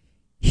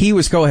 He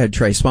was, go ahead,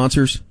 Trey,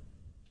 sponsors.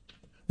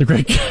 The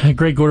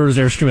Great Gordo's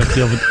Airstream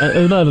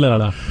of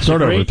No.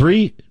 Start over.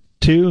 3,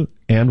 2,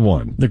 and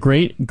 1. The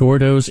Great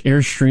Gordo's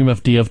Airstream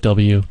of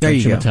DFW. There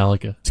you go.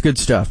 Metallica. It's good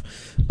stuff.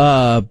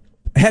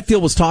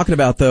 Hetfield was talking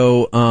about,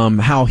 though,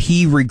 how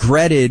he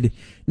regretted,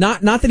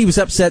 not that he was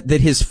upset that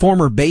his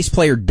former bass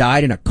player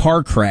died in a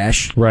car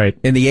crash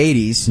in the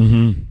 80s.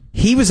 Mm-hmm.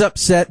 He was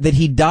upset that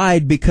he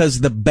died because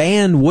the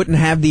band wouldn't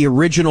have the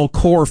original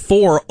core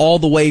 4 all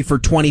the way for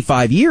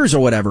 25 years or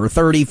whatever,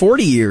 30,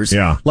 40 years.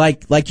 Yeah.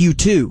 Like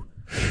U2.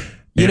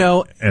 You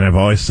know? And I've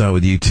always thought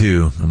with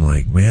U2, I'm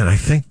like, man, I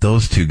think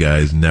those two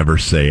guys never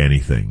say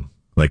anything.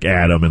 Like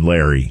Adam and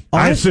Larry.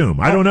 I assume.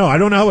 I don't know. I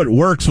don't know how it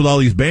works with all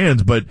these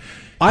bands, but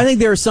I think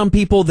there are some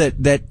people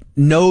that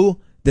know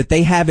that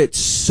they have it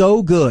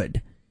so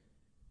good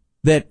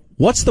that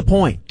what's the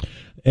point?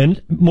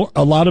 And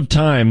a lot of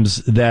times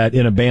that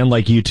in a band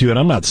like U2, and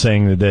I'm not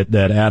saying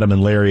that Adam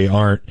and Larry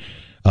aren't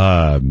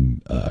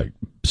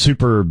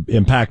super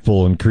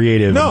impactful and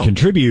creative and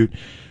contribute,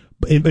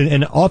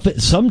 and often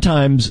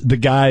sometimes the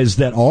guys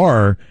that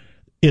are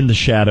in the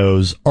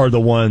shadows are the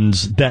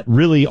ones that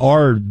really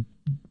are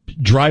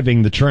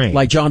driving the train.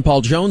 Like John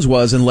Paul Jones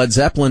was in Led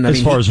Zeppelin.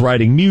 As far as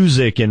writing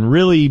music and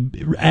really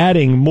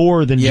adding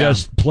more than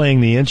just playing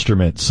the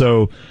instrument.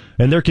 So,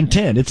 and they're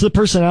content. It's the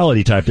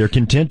personality type. They're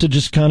content to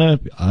just kind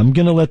of, I'm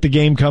going to let the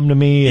game come to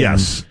me.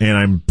 Yes. And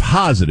I'm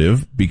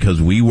positive, because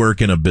we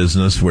work in a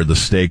business where the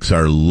stakes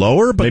are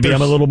lower, but maybe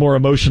I'm a little more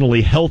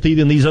emotionally healthy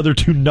than these other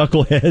two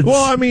knuckleheads.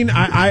 Well, I mean,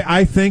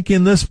 I think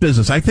in this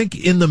business, I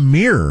think in the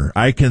mirror,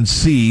 I can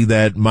see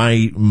that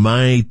my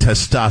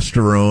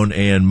testosterone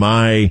and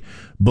my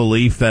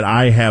belief that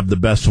I have the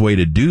best way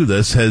to do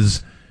this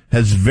has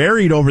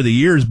varied over the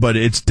years, but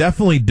it's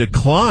definitely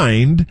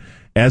declined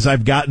as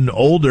I've gotten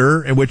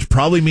older, and which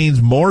probably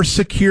means more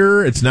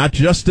secure. It's not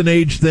just an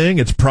age thing.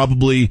 It's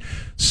probably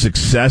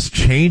success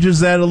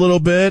changes that a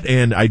little bit,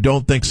 and I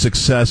don't think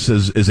success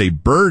is a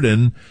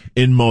burden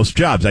in most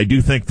jobs. I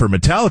do think for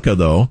Metallica,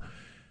 though,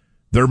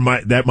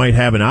 that might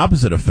have an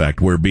opposite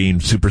effect, where being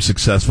super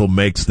successful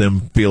makes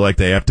them feel like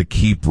they have to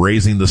keep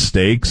raising the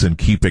stakes and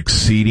keep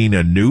exceeding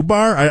a new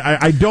bar.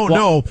 I don't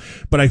know,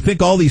 but I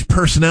think all these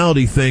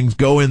personality things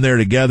go in there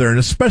together, and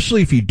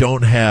especially if you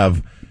don't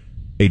have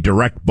a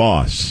direct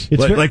boss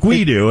like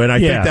we do, and I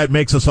think that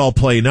makes us all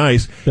play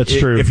nice. That's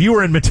true. If you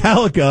were in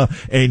Metallica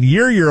and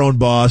you're your own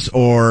boss,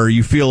 or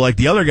you feel like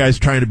the other guy's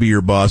trying to be your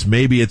boss,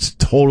 maybe it's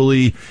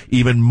totally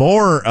even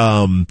more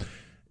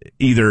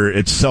either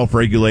it's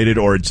self-regulated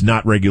or it's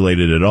not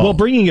regulated at all. Well,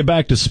 bringing it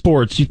back to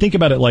sports, you think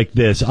about it like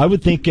this. I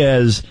would think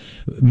as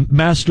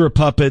Master of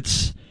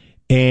Puppets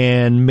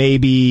and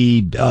maybe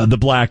the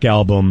Black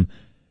Album.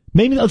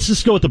 Maybe let's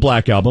just go with the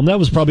Black Album. That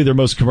was probably their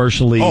most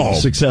commercially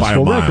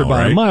successful record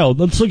by a mile.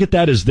 Let's look at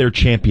that as their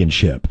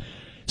championship.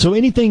 So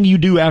anything you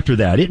do after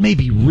that, it may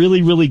be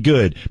really, really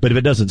good, but if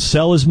it doesn't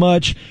sell as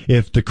much,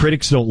 if the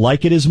critics don't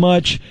like it as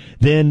much,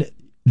 then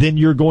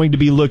you're going to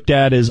be looked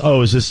at as,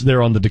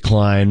 they're on the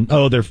decline.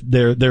 Oh,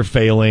 they're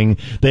failing.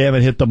 They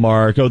haven't hit the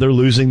mark. Oh, they're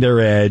losing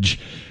their edge.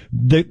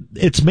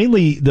 It's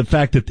mainly the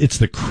fact that it's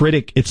the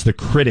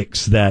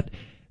critics that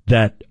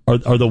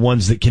are the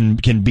ones that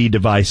can be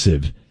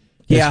divisive.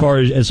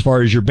 As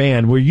far as your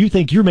band, where you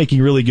think you're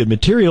making really good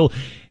material.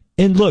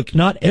 And look,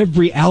 not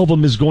every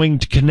album is going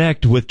to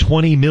connect with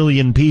 20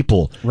 million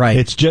people. Right.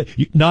 It's just,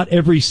 not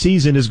every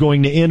season is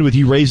going to end with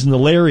you raising the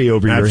Larry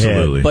over your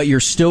head. But you're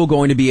still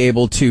going to be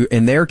able to,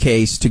 in their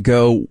case, to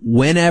go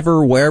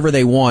whenever, wherever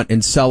they want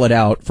and sell it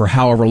out for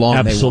however long they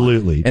want.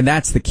 Absolutely. And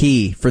that's the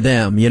key for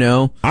them, you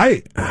know?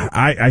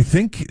 I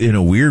think in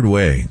a weird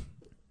way,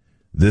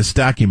 this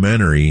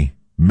documentary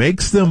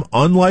makes them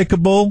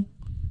unlikable,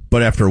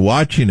 but after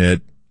watching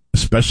it,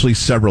 especially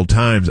several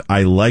times,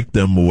 I like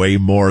them way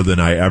more than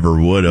I ever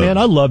would have. Man,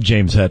 I love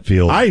James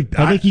Hetfield. I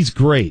think he's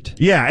great.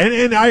 Yeah,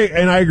 and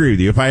I agree with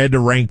you. If I had to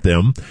rank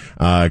them,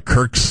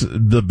 Kirk's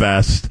the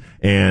best,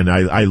 and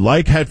I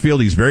like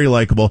Hetfield. He's very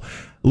likable.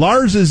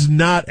 Lars is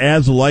not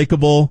as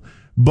likable,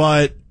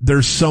 but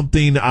there's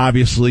something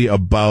obviously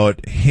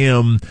about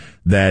him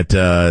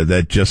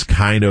that just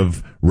kind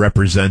of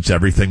represents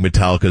everything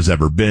Metallica's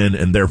ever been,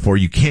 and therefore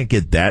you can't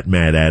get that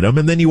mad at him.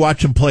 And then you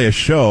watch him play a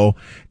show,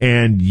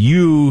 and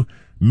you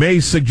may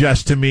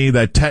suggest to me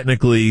that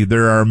technically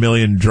there are a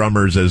million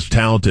drummers as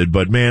talented,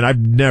 but man, I've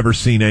never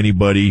seen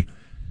anybody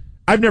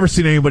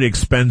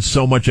expend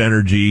so much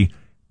energy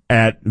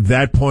at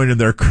that point in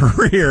their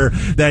career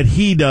that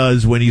he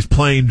does when he's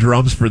playing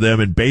drums for them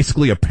in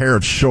basically a pair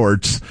of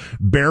shorts,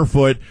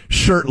 barefoot,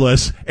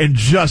 shirtless, and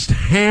just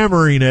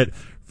hammering it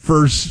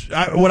for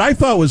what I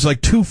thought was like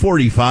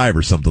 245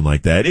 or something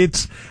like that.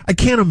 I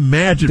can't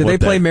imagine. Did they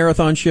play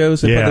marathon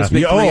shows? They play those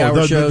big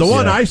 3-hour shows? The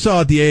one I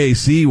saw at the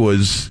AAC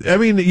was, I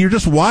mean, you're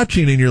just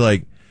watching and you're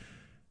like,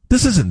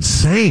 this is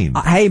insane.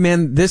 Hey,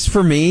 man, this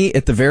for me,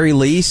 at the very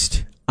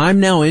least, I'm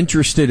now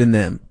interested in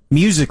them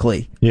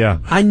musically. Yeah.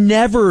 I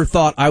never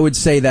thought I would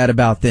say that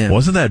about them.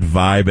 Wasn't that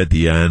vibe at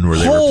the end where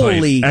they were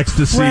playing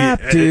Ecstasy? Crap,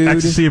 dude.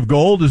 Ecstasy of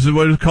Gold is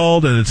what it's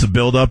called, and it's a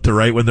build up to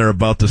right when they're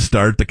about to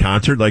start the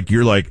concert. Like,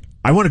 you're like,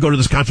 I want to go to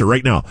this concert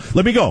right now.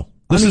 Let me go.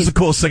 This is the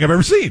coolest thing I've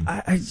ever seen.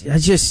 I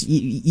just,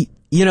 you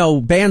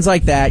know, bands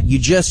like that, you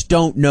just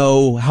don't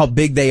know how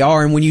big they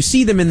are. And when you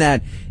see them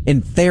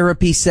in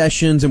therapy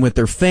sessions and with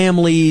their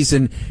families,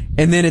 and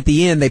then at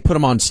the end they put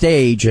them on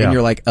stage, and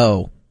you're like,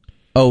 oh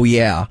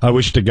yeah. I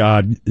wish to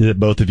God that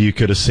both of you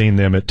could have seen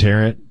them at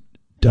Tarrant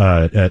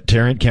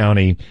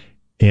County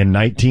in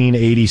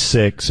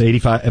 1986,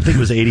 85, I think it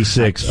was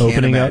 86,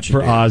 opening up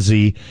for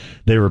Ozzy.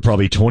 They were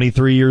probably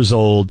 23 years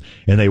old,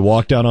 and they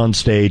walked out on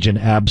stage and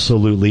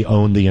absolutely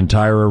owned the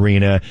entire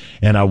arena.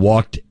 And I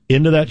walked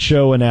into that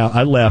show and out.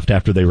 I left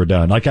after they were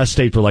done. Like, I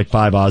stayed for like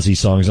 5 Ozzy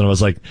songs, and I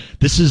was like,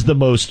 this is the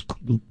most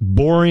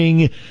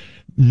boring,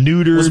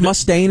 neutered. Was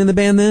Mustaine in the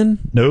band then?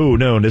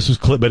 No, this was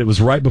Cliff, but it was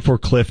right before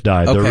Cliff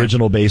died, the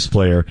original bass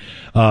player.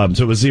 So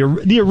it was the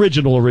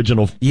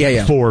original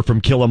 4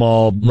 from Kill 'Em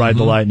All, Ride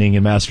the Lightning,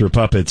 and Master of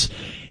Puppets.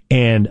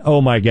 And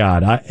oh my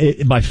God,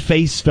 my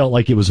face felt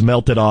like it was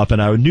melted off,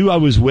 and I knew I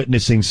was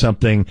witnessing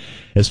something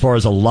as far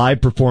as a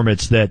live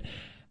performance that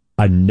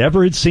I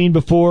never had seen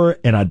before,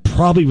 and I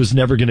probably was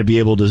never going to be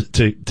able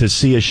to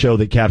see a show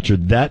that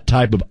captured that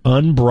type of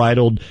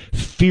unbridled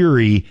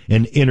fury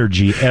and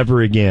energy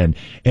ever again.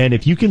 And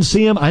if you can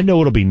see him, I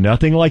know it'll be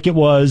nothing like it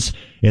was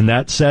in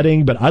that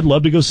setting, but I'd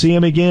love to go see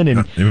him again.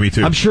 And me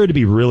too. I'm sure it'd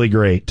be really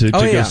great to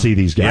go see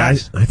these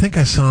guys. Yeah, I think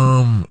I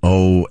saw them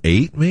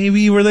 2008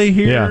 maybe. Were they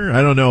here? Yeah.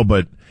 I don't know,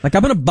 but like,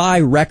 I'm going to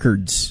buy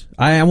records.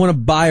 I want to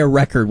buy a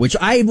record, which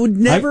I would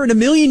never in a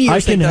million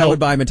years think that I would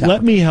buy Metallica.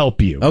 Let me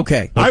help you.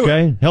 Okay.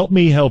 Help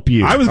me help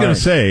you. I was going to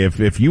say,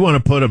 if you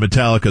want to put a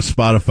Metallica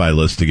Spotify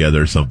list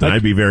together or something,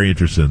 I'd be very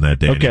interested in that,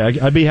 Danny. Okay,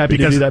 I'd be happy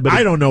to do that. But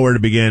I don't know where to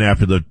begin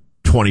after the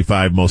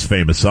 25 most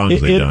famous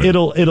songs they've done.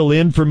 It'll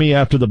end for me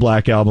after the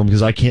Black Album,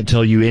 because I can't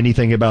tell you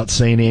anything about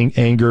Saint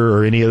Anger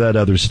or any of that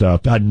other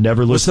stuff. I'd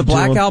never listened to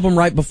Was the Black Album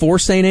right before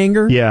Saint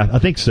Anger? Yeah, I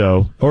think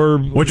so. Or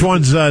which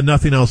one's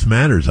Nothing Else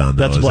Matters on?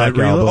 Though? That's Black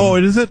Album. Oh,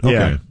 is it? Okay.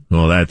 Yeah.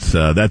 Well,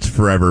 that's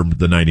forever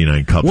the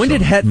 99 Cup. When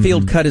did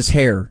Hetfield cut his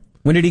hair?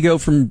 When did he go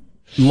from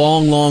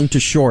long to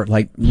short?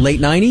 Like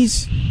late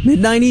 90s? Mid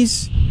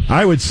 90s?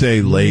 I would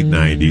say late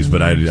 90s,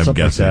 but I'm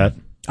guessing that.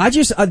 I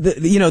just,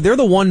 they're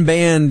the one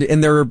band,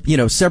 and there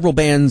are, several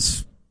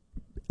bands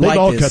They've like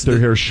all this, cut their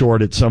hair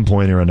short at some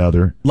point or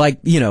another. Like,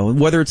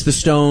 whether it's the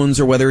Stones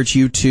or whether it's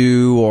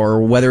U2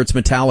 or whether it's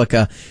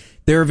Metallica,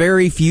 there are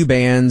very few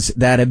bands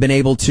that have been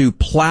able to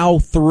plow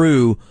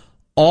through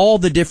all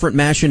the different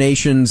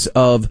machinations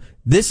of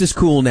this is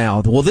cool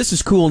now. Well, this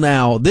is cool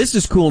now. This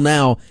is cool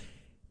now.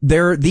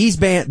 These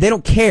bands, they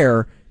don't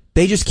care.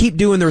 They just keep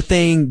doing their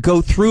thing,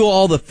 go through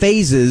all the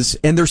phases,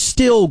 and they're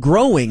still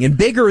growing and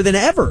bigger than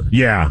ever.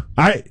 Yeah.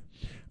 I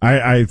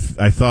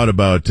thought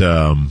about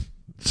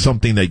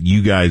something that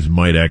you guys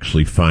might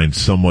actually find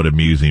somewhat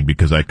amusing,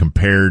 because I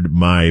compared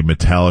my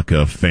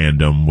Metallica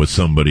fandom with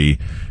somebody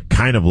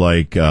kind of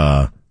like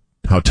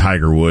how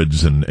Tiger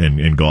Woods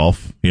and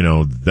golf,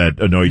 that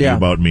annoyed you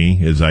about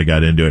me as I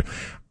got into it.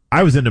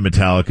 I was into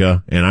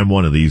Metallica, and I'm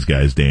one of these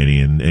guys, Danny,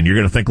 and you're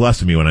going to think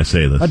less of me when I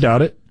say this. I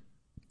doubt it.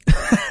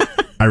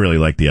 I really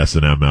like the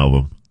S&M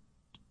album.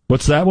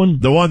 What's that one?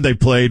 The one they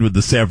played with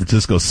the San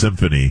Francisco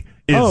Symphony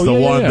is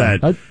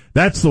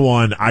that's the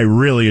one I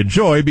really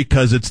enjoy,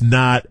 because it's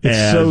not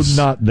so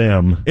not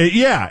them.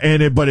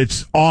 But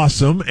it's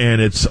awesome and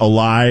it's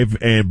alive,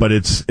 but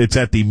it's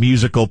at the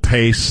musical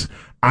pace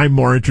I'm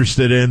more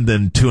interested in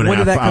than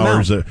 2.5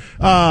 hours.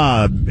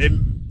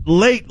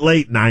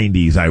 Late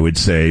 90s, I would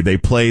say. They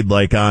played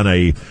like on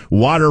a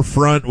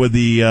waterfront with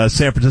the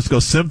San Francisco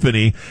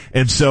Symphony,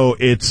 and so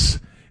it's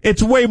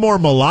way more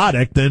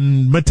melodic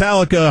than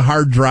Metallica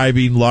hard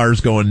driving Lars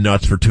going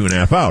nuts for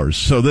 2.5 hours.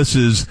 So this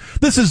is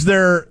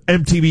their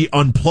MTV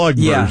Unplugged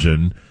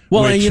version.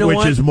 Well,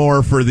 which is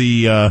more for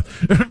the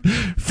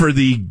for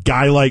the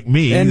guy like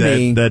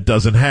me that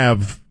doesn't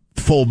have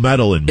full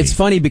metal in me. It's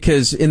funny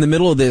because in the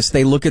middle of this,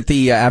 they look at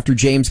the after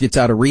James gets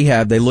out of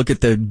rehab, they look at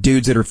the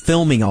dudes that are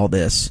filming all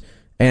this,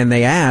 and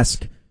they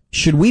ask,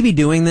 should we be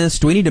doing this?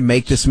 Do we need to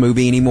make this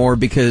movie anymore?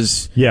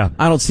 Because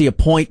I don't see a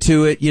point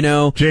to it,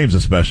 James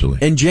especially.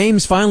 And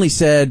James finally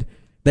said,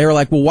 they were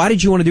like, well, why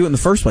did you want to do it in the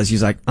first place?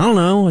 He's like, I don't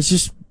know. It's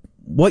just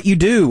what you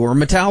do, or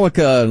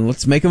Metallica, and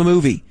let's make them a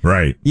movie.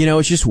 Right.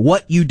 It's just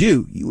what you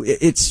do.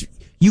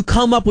 You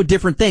come up with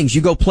different things. You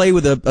go play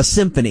with a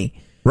symphony.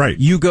 Right.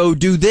 You go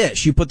do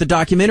this. You put the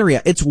documentary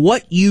out. It's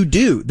what you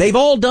do. They've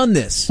all done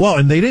this. Well,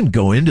 and they didn't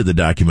go into the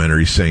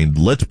documentary saying,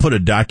 let's put a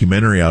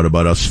documentary out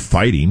about us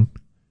fighting.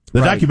 The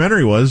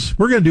documentary was,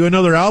 we're going to do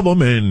another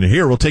album, and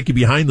here, we'll take you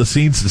behind the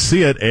scenes to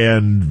see it,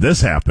 and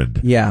this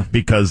happened. Yeah.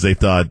 Because they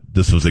thought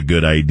this was a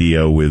good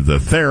idea with a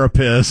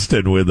therapist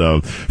and with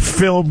a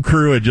film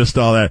crew and just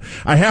all that.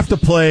 I have to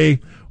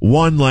play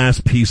one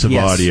last piece of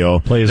audio.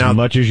 Play as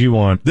much as you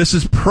want. This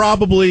is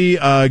probably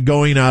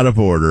going out of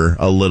order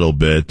a little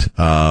bit,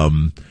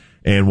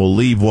 and we'll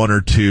leave one or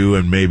two,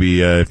 and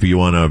maybe if you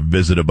want to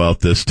visit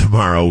about this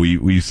tomorrow, we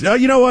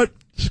you know what?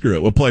 Screw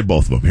it. We'll play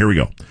both of them. Here we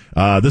go.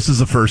 This is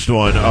the first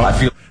one.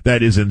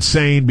 That is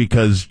insane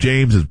because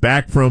James is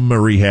back from a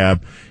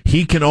rehab.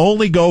 He can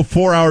only go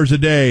 4 hours a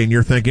day, and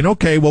you're thinking,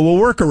 okay, well, we'll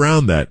work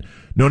around that.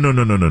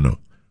 No.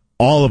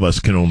 All of us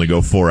can only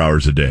go 4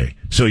 hours a day.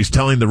 So he's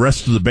telling the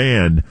rest of the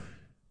band,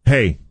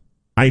 hey,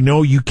 I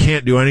know you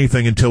can't do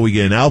anything until we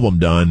get an album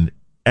done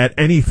at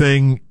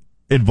anything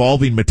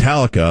involving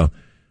Metallica,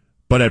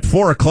 but at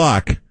 4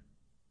 o'clock,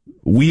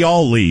 we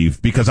all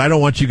leave because I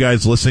don't want you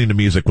guys listening to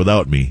music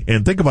without me.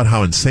 And think about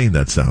how insane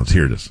that sounds.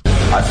 Here it is.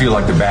 I feel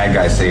like the bad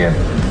guy saying,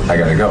 I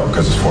gotta go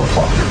because it's 4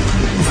 o'clock.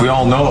 If we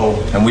all know,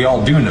 and we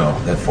all do know,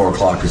 that 4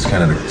 o'clock is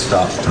kind of the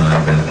stop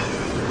time, and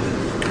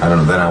I don't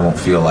know, then I won't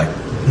feel like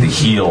the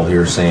heel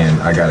here saying,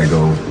 I gotta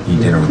go eat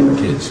dinner with my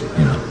kids,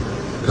 you know.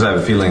 Because I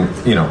have a feeling,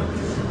 you know,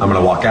 I'm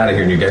gonna walk out of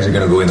here and you guys are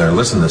gonna go in there and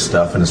listen to this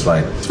stuff, and it's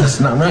like, that's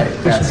not right.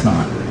 That's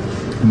not. I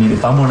mean,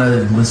 if I want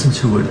to listen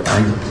to it, I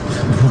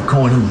will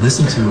go in and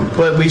listen to it.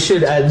 But we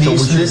should at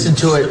least listen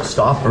to it.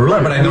 Stop early.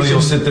 Right, but I know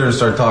you'll sit there and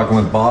start talking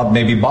with Bob.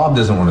 Maybe Bob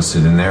doesn't want to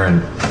sit in there,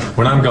 and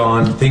when I'm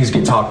gone, things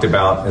get talked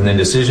about, and then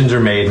decisions are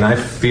made, and I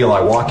feel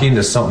I walk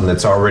into something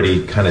that's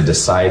already kind of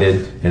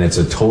decided, and it's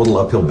a total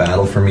uphill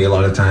battle for me a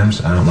lot of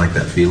times. I don't like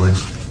that feeling.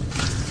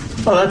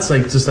 Oh, that's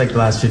like just like the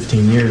last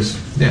 15 years.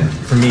 Yeah,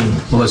 for me.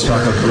 Well, let's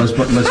talk about this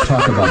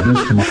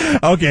tomorrow.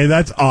 Okay,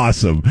 that's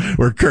awesome.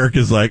 Where Kirk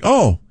is like,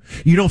 oh,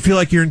 you don't feel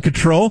like you're in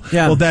control?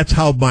 Yeah. Well, that's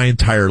how my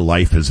entire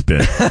life has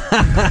been.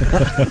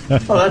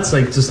 Oh, that's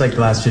like just like the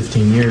last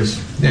 15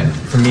 years. Yeah,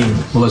 for me.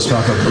 Well, let's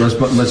talk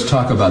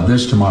about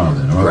this tomorrow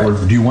then. Or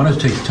do you want to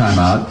take time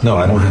out? No,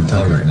 I don't have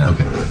time right now.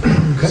 Okay.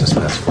 Just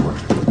fast forward.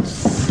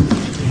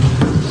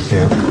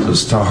 Yeah, so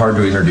it's hard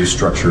to introduce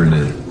structure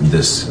into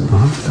this,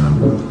 and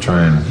I'm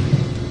trying.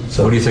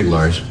 So, what do you think,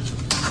 Lars?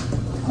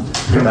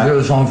 Is there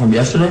a song from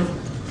yesterday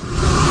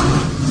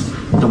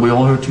that we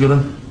all heard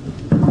together?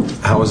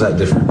 How is that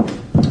different?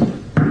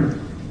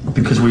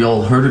 Because we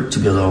all heard it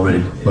together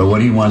already. But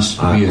what he wants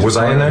to be is was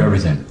part I in of there?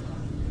 everything.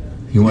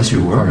 He wants to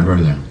be part of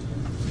everything.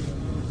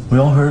 We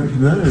all heard it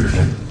together.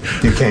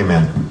 You came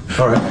in.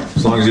 All right,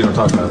 as long as you don't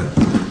talk about it.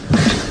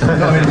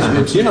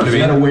 It's, you know, is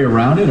that a way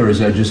around it, or is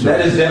that just...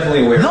 That is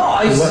definitely a way. No,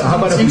 how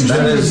about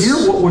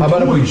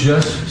if we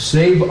just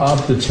save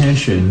up the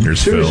tension? Here's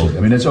seriously. Phil.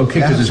 I mean, that's okay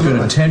because it's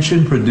good.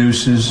 Tension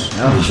produces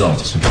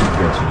results.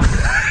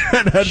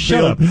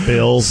 Shut up,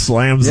 Phil.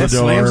 Slams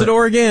the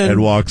door again. and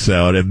walks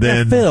out. And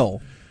then,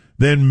 Phil.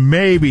 Then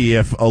maybe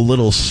if a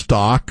little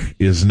stalk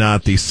is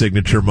not the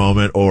signature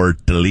moment, or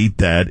delete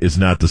that is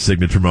not the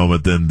signature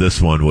moment, then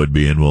this one would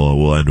be, and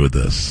we'll end with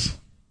this.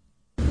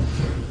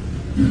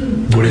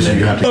 What is it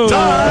you have to...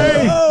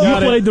 Ty! You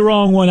played the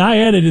wrong one. I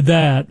edited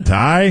that.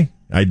 Ty?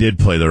 I did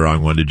play the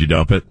wrong one. Did you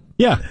dump it?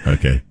 Yeah.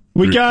 Okay.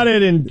 We got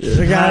it, and we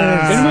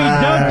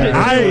dumped it.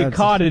 We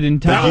caught it in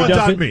time. That one's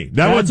on me.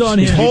 That one's on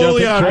him.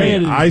 totally on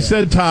me. I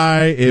said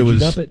Ty. It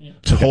was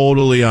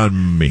totally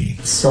on me.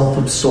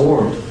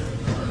 Self-absorbed.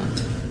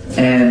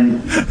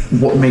 And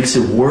what makes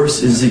it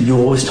worse is that you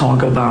always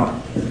talk about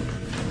me.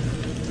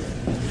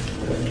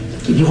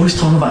 You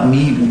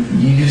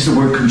use the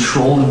word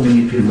control and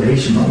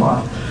manipulation a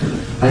lot.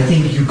 I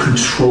think you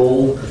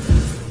control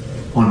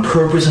on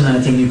purpose, and I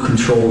think you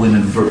control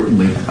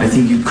inadvertently. I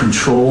think you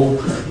control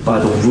by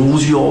the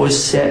rules you always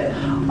set.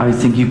 I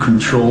think you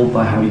control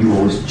by how you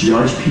always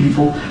judge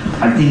people.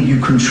 I think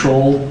you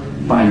control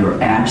by your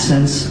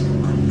absence.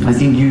 I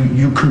think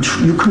you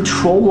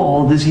control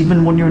all of this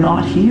even when you're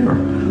not here.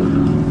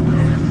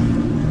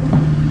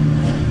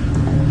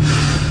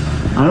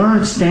 I don't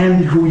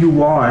understand who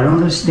you are. I don't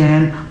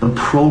understand the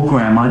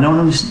program. I don't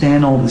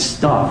understand all this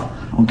stuff.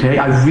 Okay?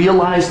 I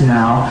realize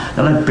now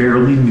that I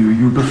barely knew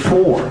you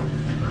before.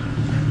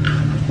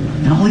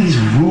 And all these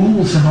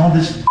rules and all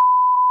this,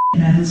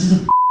 man, this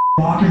is a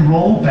rock and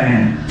roll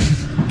band. I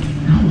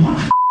don't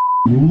want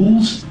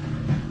rules.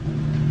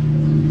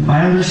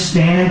 I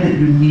understand that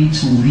you need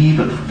to leave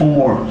at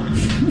 4.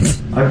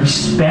 I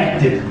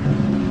respect it.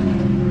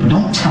 But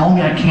don't tell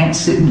me I can't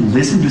sit and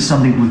listen to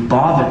something with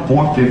Bob at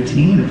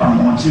 4:15 if I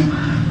want to.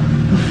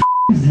 What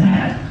the is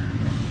that?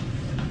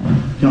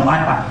 You know,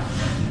 I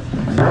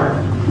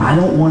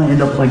don't want to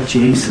end up like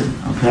Jason,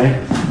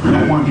 okay? I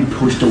don't want to be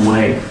pushed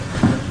away.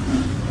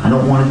 I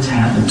don't want it to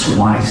happen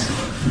twice.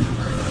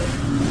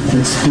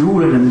 Let's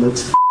do it, and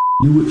let's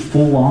do it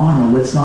full on, or let's not.